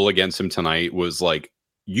 And the goal against him tonight was like,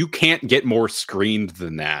 you can't get more screened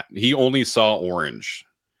than that. He only saw orange.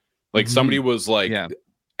 Like somebody was like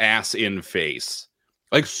ass in face.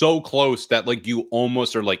 Like so close that like you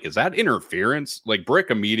almost are like, is that interference? Like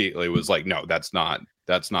Brick immediately was like, no, that's not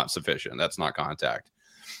sufficient. That's not contact.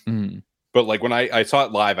 But like when I saw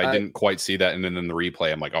it live, I didn't quite see that. And then in the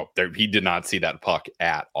replay, I'm like, oh, he did not see that puck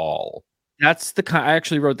at all. That's the kind. I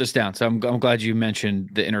actually wrote this down, so I'm glad you mentioned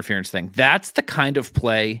the interference thing. That's the kind of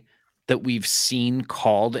play that we've seen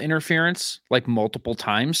called interference like multiple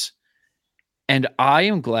times. And I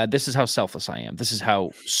am glad. This is how selfless I am. This is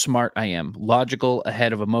how smart I am. Logical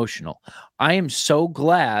ahead of emotional. I am so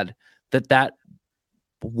glad that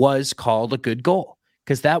was called a good goal,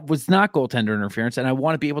 because that was not goaltender interference. And I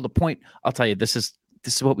want to be able to point. I'll tell you, this is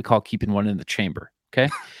what we call keeping one in the chamber. Okay.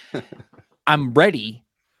 I'm ready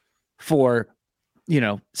for,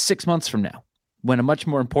 6 months from now, when a much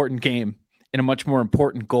more important game and a much more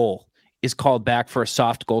important goal is called back for a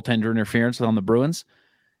soft goaltender interference on the Bruins.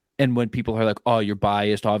 And when people are like, oh, you're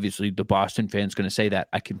biased, obviously the Boston fan's going to say that,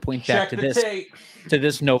 I can point back to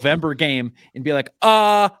this November game and be like,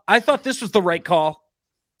 I thought this was the right call.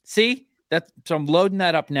 See? So I'm loading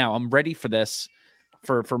that up now. I'm ready for this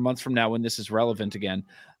for months from now when this is relevant again,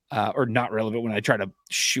 or not relevant when I try to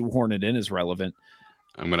shoehorn it in as relevant.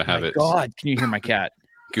 I'm going to have it. God, can you hear my cat?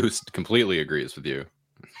 Goose completely agrees with you.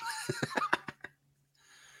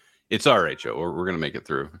 It's all right, Joe. We're going to make it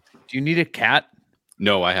through. Do you need a cat?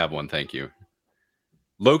 No, I have one. Thank you.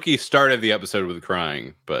 Loki started the episode with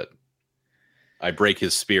crying, but I break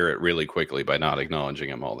his spirit really quickly by not acknowledging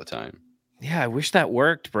him all the time. Yeah, I wish that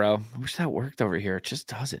worked, bro. I wish that worked over here. It just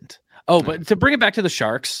doesn't. Oh, but to bring it back to the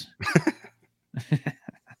Sharks,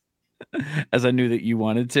 as I knew that you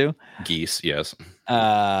wanted to. Geese, yes.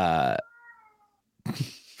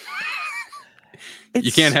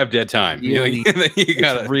 You can't have dead time. Really, you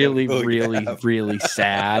gotta, it's really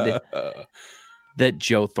sad that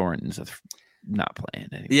Joe Thornton's not playing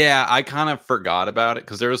anymore. Yeah, I kind of forgot about it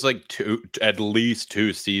because there was like at least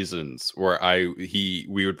 2 seasons where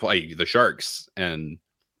we would play the Sharks, and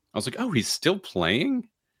I was like, oh, he's still playing.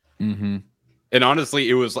 And honestly,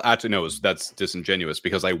 it was actually that's disingenuous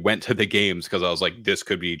because I went to the games because I was like, this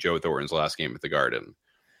could be Joe Thornton's last game at the Garden.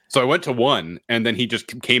 So I went to one, and then he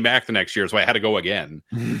just came back the next year, so I had to go again.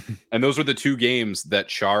 And those were the 2 games that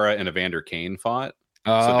Chara and Evander Kane fought.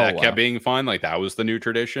 So that kept being fun. Like that was the new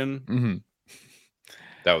tradition.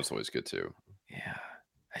 That was always good too. Yeah,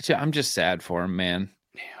 I'm just sad for him, man.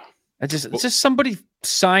 Yeah, Just somebody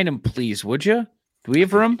sign him, please, would you? Do we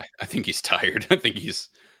have room? I think he's tired.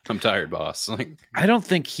 I'm tired, boss. Like, I don't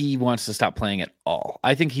think he wants to stop playing at all.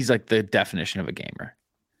 I think he's like the definition of a gamer.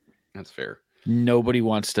 That's fair. Nobody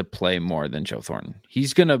wants to play more than Joe Thornton.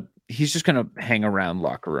 He's just gonna hang around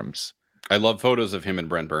locker rooms. I love photos of him and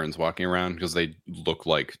Brent Burns walking around because they look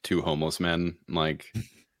like two homeless men. Like,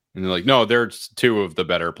 and they're like, no, they're two of the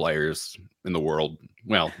better players in the world.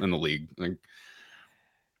 Well, in the league, like,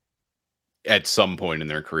 at some point in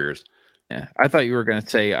their careers. Yeah, I thought you were going to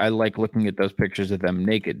say I like looking at those pictures of them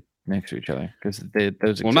naked next to each other because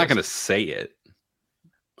those. Well, I'm not going to say it.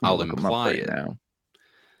 I'll imply it now.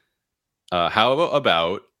 How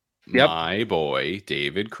about my boy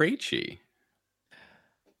David Krejci?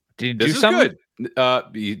 Did he do something? Good.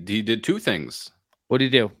 He did two things. What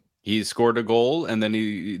did he do? He scored a goal, and then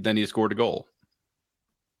he scored a goal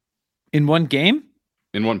in one game.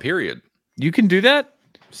 In one period. You can do that.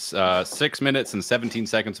 6 minutes and 17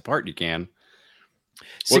 seconds apart. You can.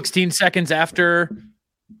 16 seconds after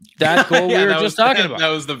that goal we were just talking about. That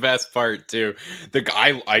was the best part too. The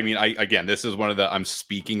guy. I mean, again, this is one of the. I'm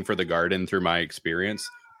speaking for the Garden through my experience.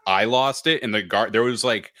 I lost it in the guard.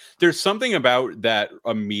 There's something about that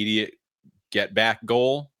immediate get back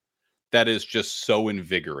goal that is just so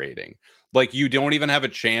invigorating. Like, you don't even have a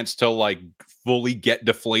chance to like fully get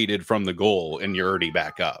deflated from the goal and you're already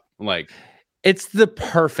back up. Like, it's the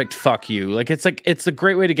perfect fuck you. Like, it's a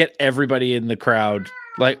great way to get everybody in the crowd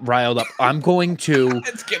like riled up. I'm going to.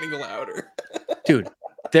 It's getting louder, dude.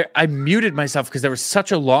 I muted myself because there was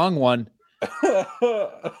such a long one.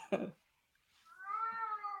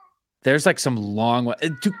 There's like some long one.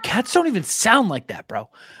 Dude, cats don't even sound like that, bro.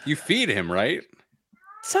 You feed him, right?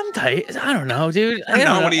 Sometimes I don't know, dude. I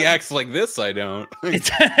don't know when he acts like this. I don't. It's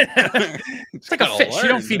like a fish. You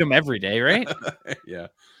don't feed him every day, right? Yeah,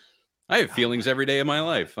 I have feelings every day of my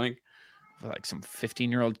life. Like some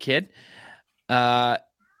 15-year-old kid. I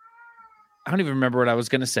don't even remember what I was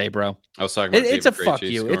gonna say, bro. I was talking about it's a fuck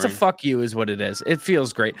you. Scoring. It's a fuck you, is what it is. It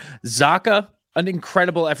feels great. Zacha, an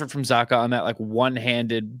incredible effort from Zacha on that like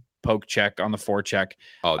one-handed poke check on the forecheck.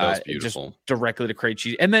 Oh, that was beautiful. Just directly to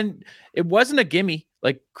Krejci. And then it wasn't a gimme.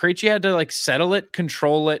 Like, Krejci had to like settle it,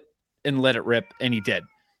 control it, and let it rip, and he did.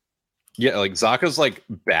 Yeah, like Zacha's like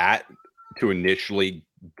bat to initially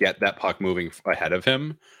get that puck moving ahead of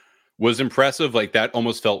him was impressive. Like, that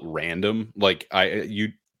almost felt random. Like,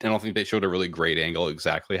 I don't think they showed a really great angle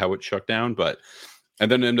exactly how it shook down, but and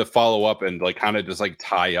then him to follow up and like kind of just like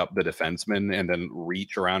tie up the defenseman and then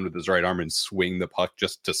reach around with his right arm and swing the puck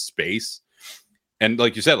just to space. And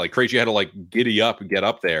like you said, like Krejci had to like giddy up and get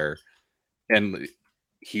up there, and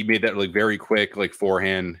he made that like very quick like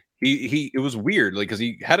forehand. It was weird, like, because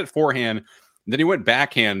he had it forehand, then he went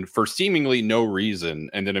backhand for seemingly no reason,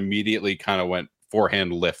 and then immediately kind of went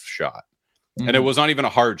forehand lift shot. Mm-hmm. And it was not even a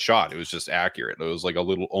hard shot. It was just accurate. It was like a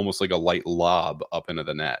little, almost like a light lob up into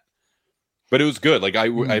the net. But it was good. Like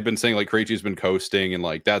I've been saying, like Krejci's been coasting, and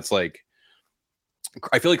like that's like,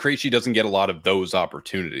 I feel like Krejci doesn't get a lot of those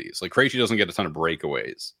opportunities. Like Krejci doesn't get a ton of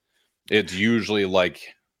breakaways. It's usually like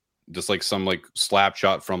just like some like slap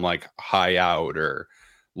shot from like high out, or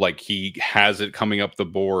like he has it coming up the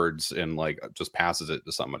boards and like just passes it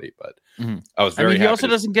to somebody. But I was very. He also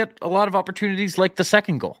doesn't get a lot of opportunities like the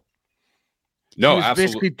second goal. No, he was absolutely.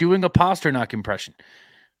 Basically doing a Pasternak impression.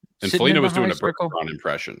 And Foligno was doing a Bergeron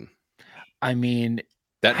impression. I mean,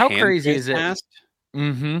 that how crazy is it?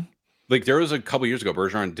 Mm-hmm. Like, there was a couple years ago,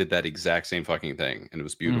 Bergeron did that exact same fucking thing, and it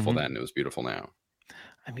was beautiful then, and it was beautiful now.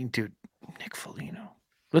 I mean, dude, Nick Foligno.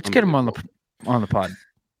 Let's get him on the pod.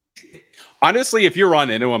 Honestly, if you run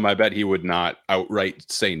into him, I bet he would not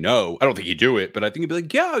outright say no. I don't think he'd do it, but I think he'd be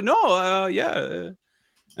like, yeah, no, yeah. And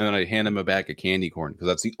then I'd hand him a bag of candy corn, because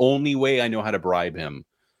that's the only way I know how to bribe him.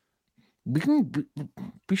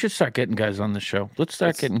 We should start getting guys on the show. Let's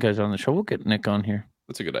start getting guys on the show. We'll get Nick on here.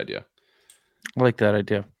 That's a good idea. I like that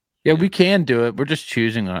idea. Yeah, we can do it. We're just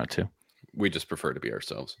choosing not to. We just prefer to be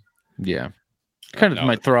ourselves. Yeah. Kind of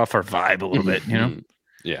might throw off our vibe a little bit, you know?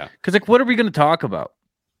 Yeah. Because, like, what are we going to talk about?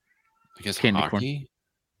 I guess candy hockey. Corn.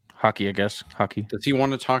 Hockey, I guess. Hockey. Does he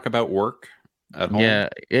want to talk about work at home? Yeah.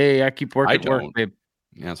 I keep working at work, babe.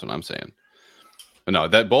 Yeah, that's what I'm saying. But no,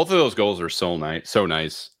 that both of those goals are so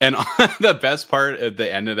nice. And the best part at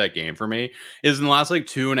the end of that game for me is in the last like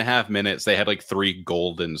 2.5 minutes, they had like 3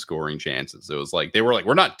 golden scoring chances. It was like, they were like,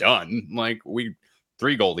 we're not done. Like,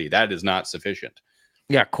 3 goal lead. That is not sufficient.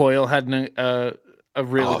 Yeah, Coyle had a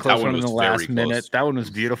really close one in the last minute. That one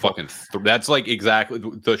was beautiful. That's like exactly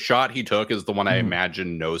the shot he took is the one I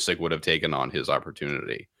imagine Nosek would have taken on his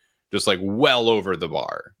opportunity. Just like well over the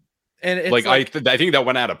bar. And it's like I think that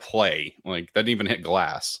went out of play. Like, that didn't even hit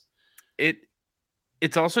glass.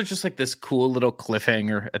 it's also just like this cool little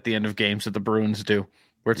cliffhanger at the end of games that the Bruins do,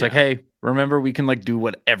 where it's like, hey, remember we can like do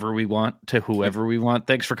whatever we want to whoever we want.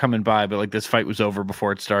 Thanks for coming by, but like this fight was over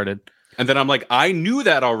before it started. And then I'm like, I knew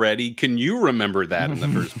that already. Can you remember that in the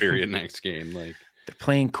first period next game? Like they're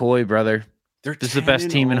playing coy, brother. This is the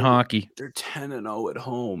best team in hockey. They're 10-0 at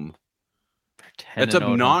home. That's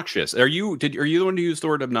obnoxious. Are you the one who used the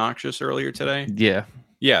word obnoxious earlier today? Yeah.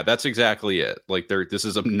 Yeah, that's exactly it. Like this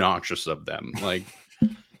is obnoxious of them. Like,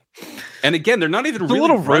 and again, they're not even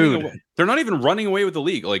really running away. They're not even running away with the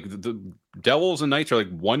league. Like the Devils and Knights are like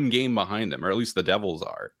one game behind them, or at least the Devils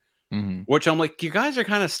are. Mm-hmm. Which I'm like, you guys are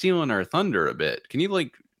kind of stealing our thunder a bit. Can you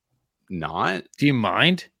like not? Do you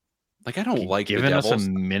mind? Like, I don't like giving us a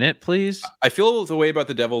minute, please. I feel the way about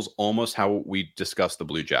the Devils almost how we discussed the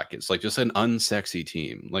Blue Jackets, like just an unsexy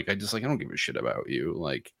team. Like I don't give a shit about you.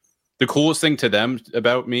 Like the coolest thing to them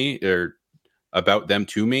about me or about them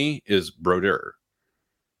to me is Brodeur,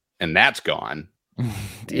 and that's gone.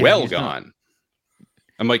 Gone.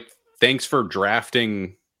 I'm like, thanks for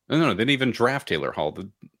drafting. No, they didn't even draft Taylor Hall. The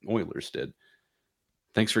Oilers did.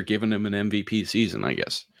 Thanks for giving him an MVP season, I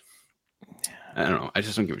guess. I don't know. I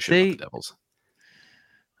just don't give a shit about the Devils.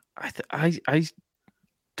 I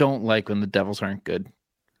don't like when the Devils aren't good.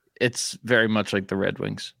 It's very much like the Red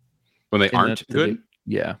Wings. When they aren't good?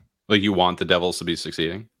 Yeah. Like you want the Devils to be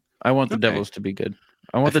succeeding? I want the Devils to be good.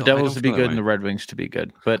 I want the Devils to be good and the Red Wings to be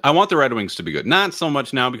good. But I want the Red Wings to be good. Not so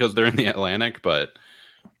much now because they're in the Atlantic, but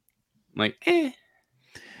like,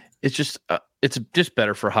 It's just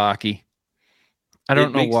better for hockey. I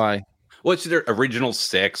don't know why. Well, it's their original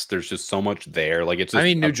six. There's just so much there. Like it's just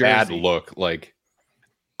New Jersey. Bad look. Like,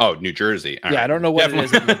 oh, New Jersey. All right. I don't know what it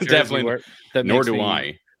is. Definitely. Nor do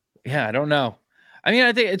I. Yeah, I don't know. I mean,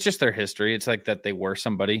 I think it's just their history. It's like that they were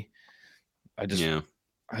somebody. I don't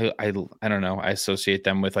know. I associate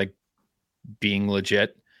them with like being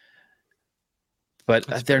legit.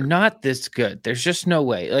 But they're not this good. There's just no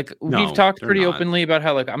way. Like we've talked pretty openly about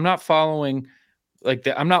how like I'm not following, like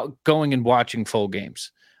I'm not going and watching full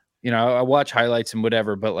games. You know, I watch highlights and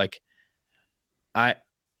whatever, but like I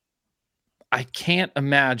can't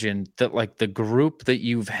imagine that like the group that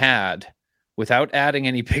you've had without adding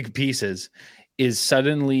any big pieces is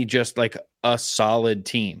suddenly just like a solid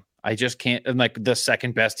team. I just can't, and like the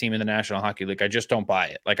second best team in the National Hockey League. I just don't buy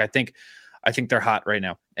it. Like I think they're hot right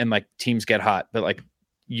now, and like teams get hot, but like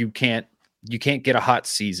you can't get a hot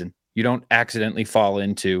season. You don't accidentally fall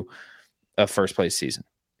into a first place season.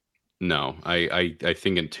 No, I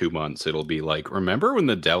think in 2 months it'll be like, remember when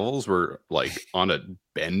the Devils were like on a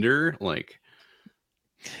bender? Like,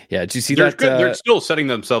 yeah, did you see that? They're still setting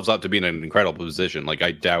themselves up to be in an incredible position. Like,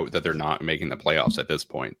 I doubt that they're not making the playoffs at this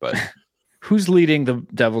point. But who's leading the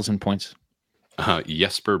Devils in points?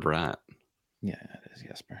 Jesper Bratt. Yeah, it is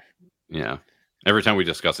Jesper. Yeah, every time we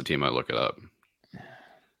discuss a team, I look it up.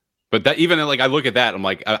 But that even like I look at that, I'm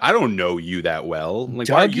like, I don't know you that well. Like,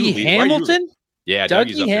 Dougie Hamilton. Yeah,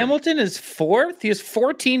 Dougie Hamilton is fourth. He has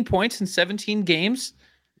 14 points in 17 games.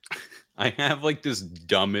 I have like the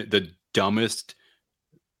dumbest,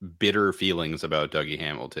 bitter feelings about Dougie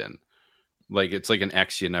Hamilton. Like it's like an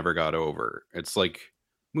ex you never got over. It's like,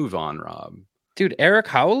 move on, Rob. Dude, Eric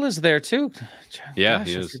Howell is there too. Yeah,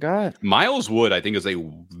 he is. I forgot. Miles Wood, I think, is a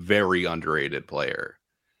very underrated player.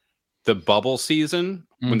 The bubble season,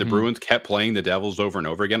 when the Bruins kept playing the Devils over and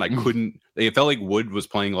over again, I couldn't. It felt like Wood was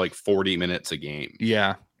playing like 40 minutes a game.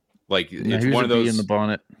 Yeah, like it's one of those in the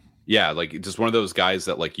bonnet. Yeah, like just one of those guys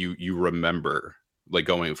that like you remember like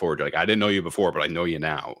going forward. Like I didn't know you before, but I know you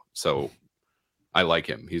now, so I like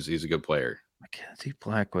him. He's a good player. Mackenzie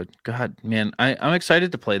Blackwood, God, man, I'm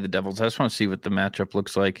excited to play the Devils. I just want to see what the matchup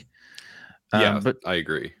looks like. But I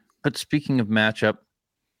agree. But speaking of matchup,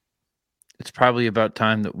 it's probably about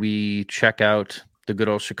time that we check out the good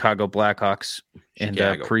old Chicago Blackhawks and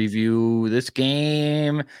preview this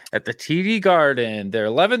game at the TD Garden, their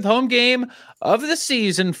 11th home game of the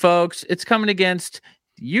season, folks. It's coming against,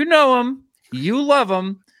 you know them, you love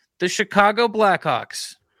them, the Chicago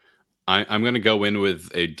Blackhawks. I'm going to go in with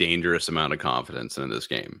a dangerous amount of confidence in this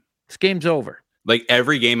game. This game's over. Like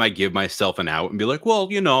every game I give myself an out and be like,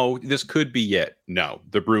 well, you know, this could be it. No,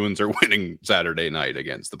 the Bruins are winning Saturday night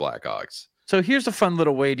against the Blackhawks. So here's a fun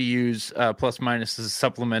little way to use plus minus as a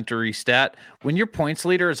supplementary stat. When your points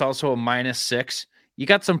leader is also a -6, you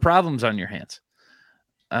got some problems on your hands.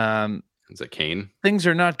 Is it Kane? Things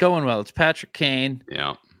are not going well. It's Patrick Kane.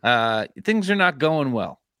 Yeah. Things are not going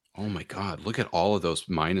well. Oh my God. Look at all of those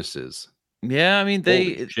minuses. Yeah, I mean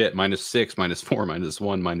Holy shit, -6, -4,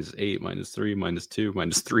 -1, -8, -3, -2,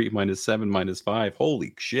 -3, -7, -5.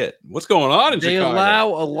 Holy shit. What's going on in they Chicago? allow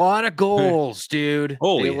a lot of goals, dude.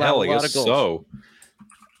 Holy hell, a lot of goals. so.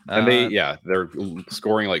 And they're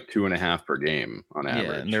scoring like 2.5 per game on average.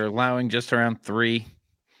 Yeah, and they're allowing just around 3.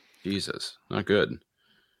 Jesus, not good.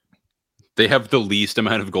 They have the least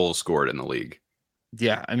amount of goals scored in the league.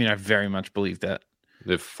 Yeah, I mean, I very much believe that.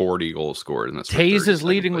 They have 40 goals scored, and that's Taze is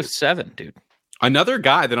leading with 7, dude. Another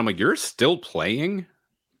guy that I'm like, you're still playing?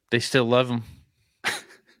 They still love him.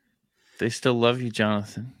 They still love you,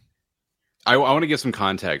 Jonathan. I want to give some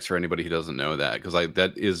context for anybody who doesn't know that, because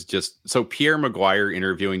that is just so. Pierre Maguire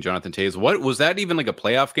interviewing Jonathan Taze. What was that even like a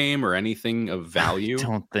playoff game or anything of value? I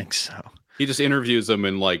don't think so. He just interviews him,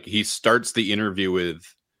 and like he starts the interview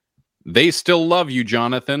with, "They still love you,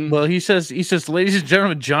 Jonathan." Well, he says, "Ladies and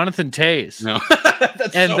gentlemen, Jonathan Taze." No,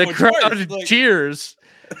 and so the crowd cheers,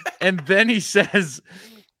 and then he says,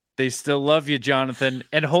 "They still love you, Jonathan,"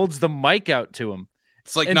 and holds the mic out to him.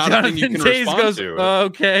 It's like and not Jonathan a thing you can Taze respond goes, to.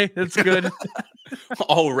 Okay, that's good.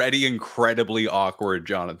 Already incredibly awkward,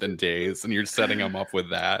 Jonathan Taze, and you're setting him up with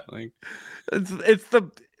that. Like, it's the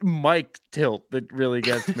mic tilt that really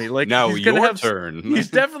gets me. Like, now your turn. He's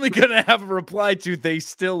definitely gonna have a reply to "They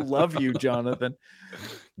still love you, Jonathan."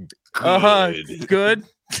 Good.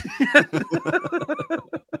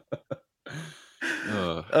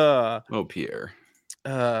 Oh, Pierre.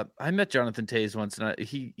 I met Jonathan Taze once, and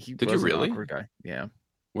he did was you really? an awkward guy. Yeah.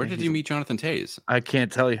 Where did you meet Jonathan Taze? I can't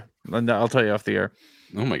tell you. I'll tell you off the air.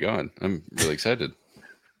 Oh my god, I'm really excited.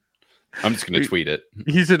 I'm just gonna tweet it.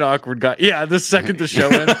 He's an awkward guy. Yeah, the second the show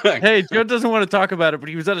ends. Hey, Joe doesn't want to talk about it, but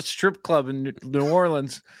he was at a strip club in New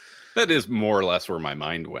Orleans. That is more or less where my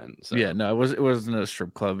mind went. So. Yeah, no, it wasn't a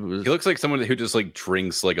strip club. It was. He looks like someone who just like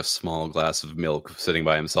drinks like a small glass of milk, sitting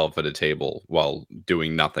by himself at a table while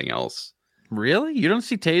doing nothing else. Really? You don't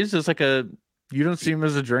see Taze as you don't see him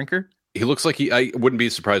as a drinker? He looks like I wouldn't be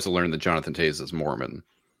surprised to learn that Jonathan Taze is Mormon.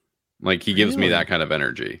 Like he gives me that kind of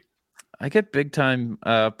energy. I get big time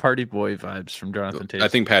party boy vibes from Jonathan Taze. I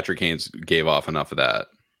think Patrick Haynes gave off enough of that.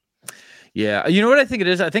 Yeah. You know what I think it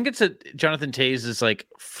is? I think it's Jonathan Taze is like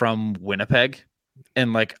from Winnipeg.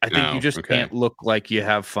 And like, I think you just can't look like you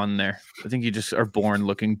have fun there. I think you just are born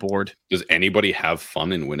looking bored. Does anybody have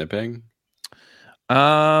fun in Winnipeg?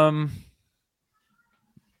 I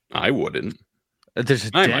wouldn't. There's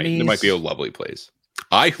a Denny's. It might be a lovely place.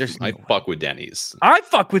 I fuck with Denny's. I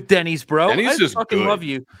fuck with Denny's, bro. Denny's I fucking good. Love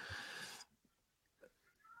you.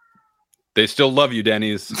 They still love you,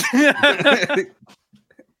 Denny's. I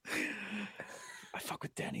fuck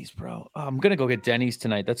with Denny's, bro. Oh, I'm gonna go get Denny's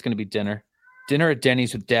tonight. That's gonna be dinner. Dinner at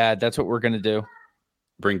Denny's with Dad. That's what we're gonna do.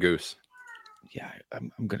 Bring Goose. Yeah,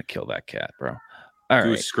 I'm gonna kill that cat, bro. All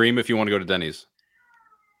Goose, right. Scream if you want to go to Denny's.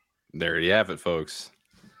 There you have it, folks.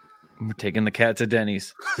 We're taking the cat to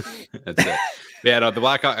Denny's. That's it. Yeah, no, the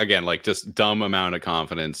Blackhawks again, like just dumb amount of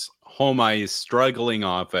confidence. Home ice, struggling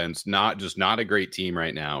offense, not a great team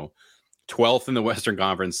right now. 12th in the Western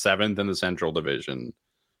Conference, 7th in the Central Division.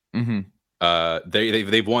 Mm-hmm.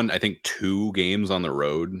 They've won, I think, 2 games on the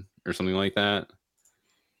road or something like that.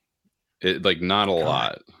 It like not a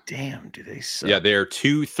lot. Damn, do they suck? Yeah, they're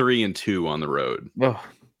 2-3-2 on the road. Oh.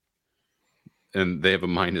 And they have a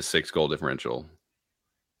 -6 goal differential.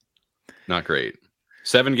 Not great.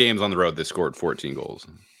 7 games on the road, they scored 14 goals.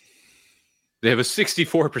 They have a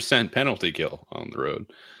 64% penalty kill on the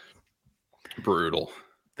road. Brutal.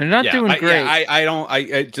 They're not doing great.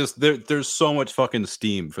 I just there's so much fucking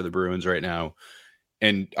steam for the Bruins right now.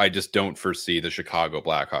 And I just don't foresee the Chicago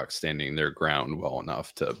Blackhawks standing their ground well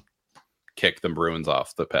enough to kick the Bruins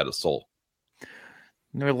off the pedestal.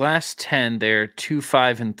 In their last 10, they're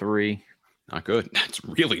 2-5-3. Not good. That's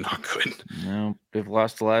really not good. No, they've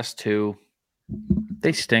lost the last 2.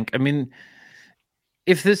 They stink. I mean,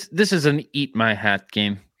 if this is an eat my hat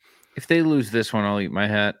game. If they lose this one, I'll eat my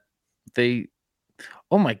hat.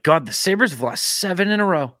 Oh my God, the Sabres have lost 7 in a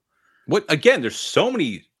row. What again? There's so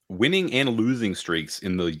many winning and losing streaks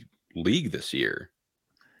in the league this year.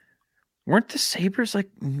 Weren't the Sabres like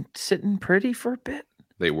sitting pretty for a bit?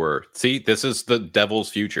 They were. See, this is the Devils'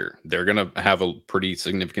 future. They're gonna have a pretty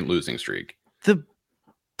significant losing streak. The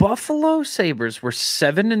Buffalo Sabres were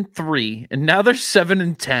 7-3, and now they're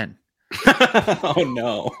 7-10. Oh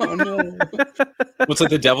no! Oh no! Looks like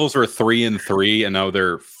the Devils were 3-3, and now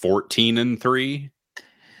they're 14-3.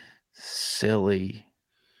 Silly.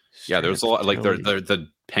 Yeah, there was a lot. Like the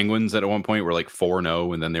Penguins at one point were like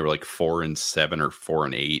 4-0, and then they were like 4-7 or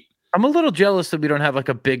 4-8. I'm a little jealous that we don't have like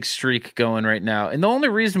a big streak going right now, and the only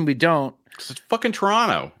reason we don't, because it's fucking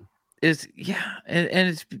Toronto, is and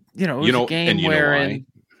it's it was a game wherein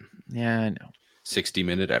Yeah, I know.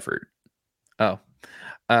 60-minute effort. Oh,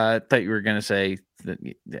 I thought you were gonna say that.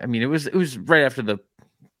 I mean, it was right after the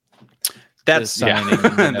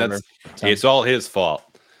signing. It's all his fault.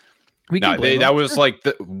 That was like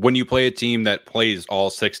when you play a team that plays all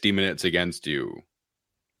 60 minutes against you,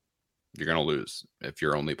 you're gonna lose if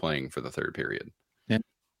you're only playing for the third period. Yeah.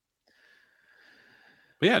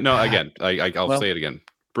 But yeah. No. Again, I'll say it again.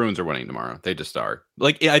 Bruins are winning tomorrow. They just are.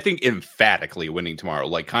 Like, I think emphatically winning tomorrow.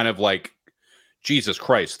 Like, kind of like, Jesus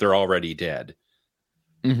Christ, they're already dead.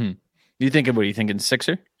 Mm-hmm. What are you thinking,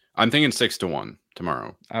 6-er? I'm thinking 6-1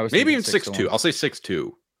 tomorrow. Maybe even 6-2. I'll say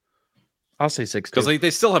 6-2. I'll say 6-2. Because they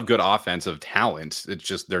still have good offensive talent. It's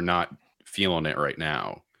just they're not feeling it right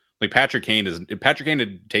now. Like Patrick Kane and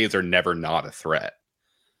Taves are never not a threat.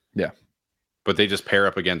 Yeah. But they just pair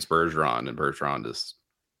up against Bergeron, and Bergeron is,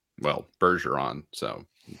 Bergeron. So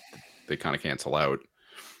they kind of cancel out.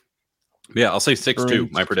 Yeah, I'll say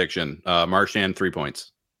 6-2, my prediction. Marchand, 3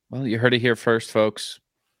 points. Well, you heard it here first, folks.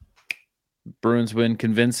 Bruins win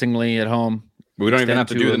convincingly at home. We don't even have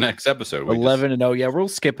to do the next episode. 11-0. Yeah, we'll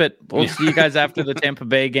skip it. We'll see you guys after the Tampa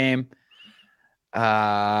Bay game. It's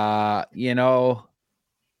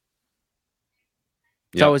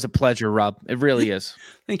always a pleasure, Rob. It really is.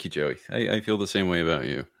 Thank you, Joey. I feel the same way about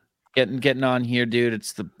you. Getting on here, dude.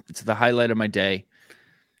 It's the highlight of my day.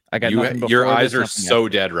 I got nothing before. Your eyes are so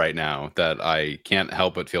dead right now that I can't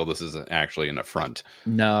help but feel this is actually an affront.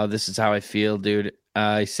 No, this is how I feel, dude.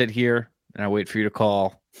 I sit here and I wait for you to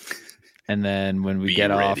call. And then when we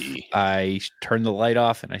get off, I turn the light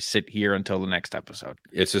off and I sit here until the next episode.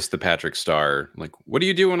 It's just the Patrick Star. Like, what do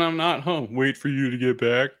you do when I'm not home? Wait for you to get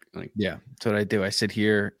back. Like, yeah, that's what I do. I sit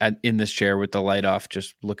here in this chair with the light off,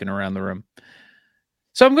 just looking around the room.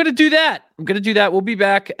 So I'm going to do that. We'll be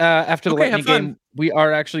back after the Lightning game. We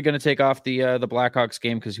are actually going to take off the Blackhawks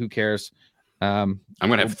game because who cares? I'm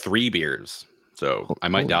going to have 3 beers, so I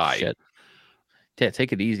might die. Shit. Yeah,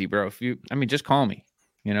 take it easy, bro. Just call me.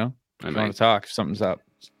 If you want to talk, if something's up.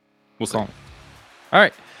 We'll call me. All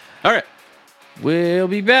right. We'll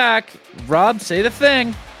be back. Rob, say the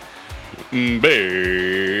thing.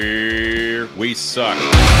 Bear. We suck.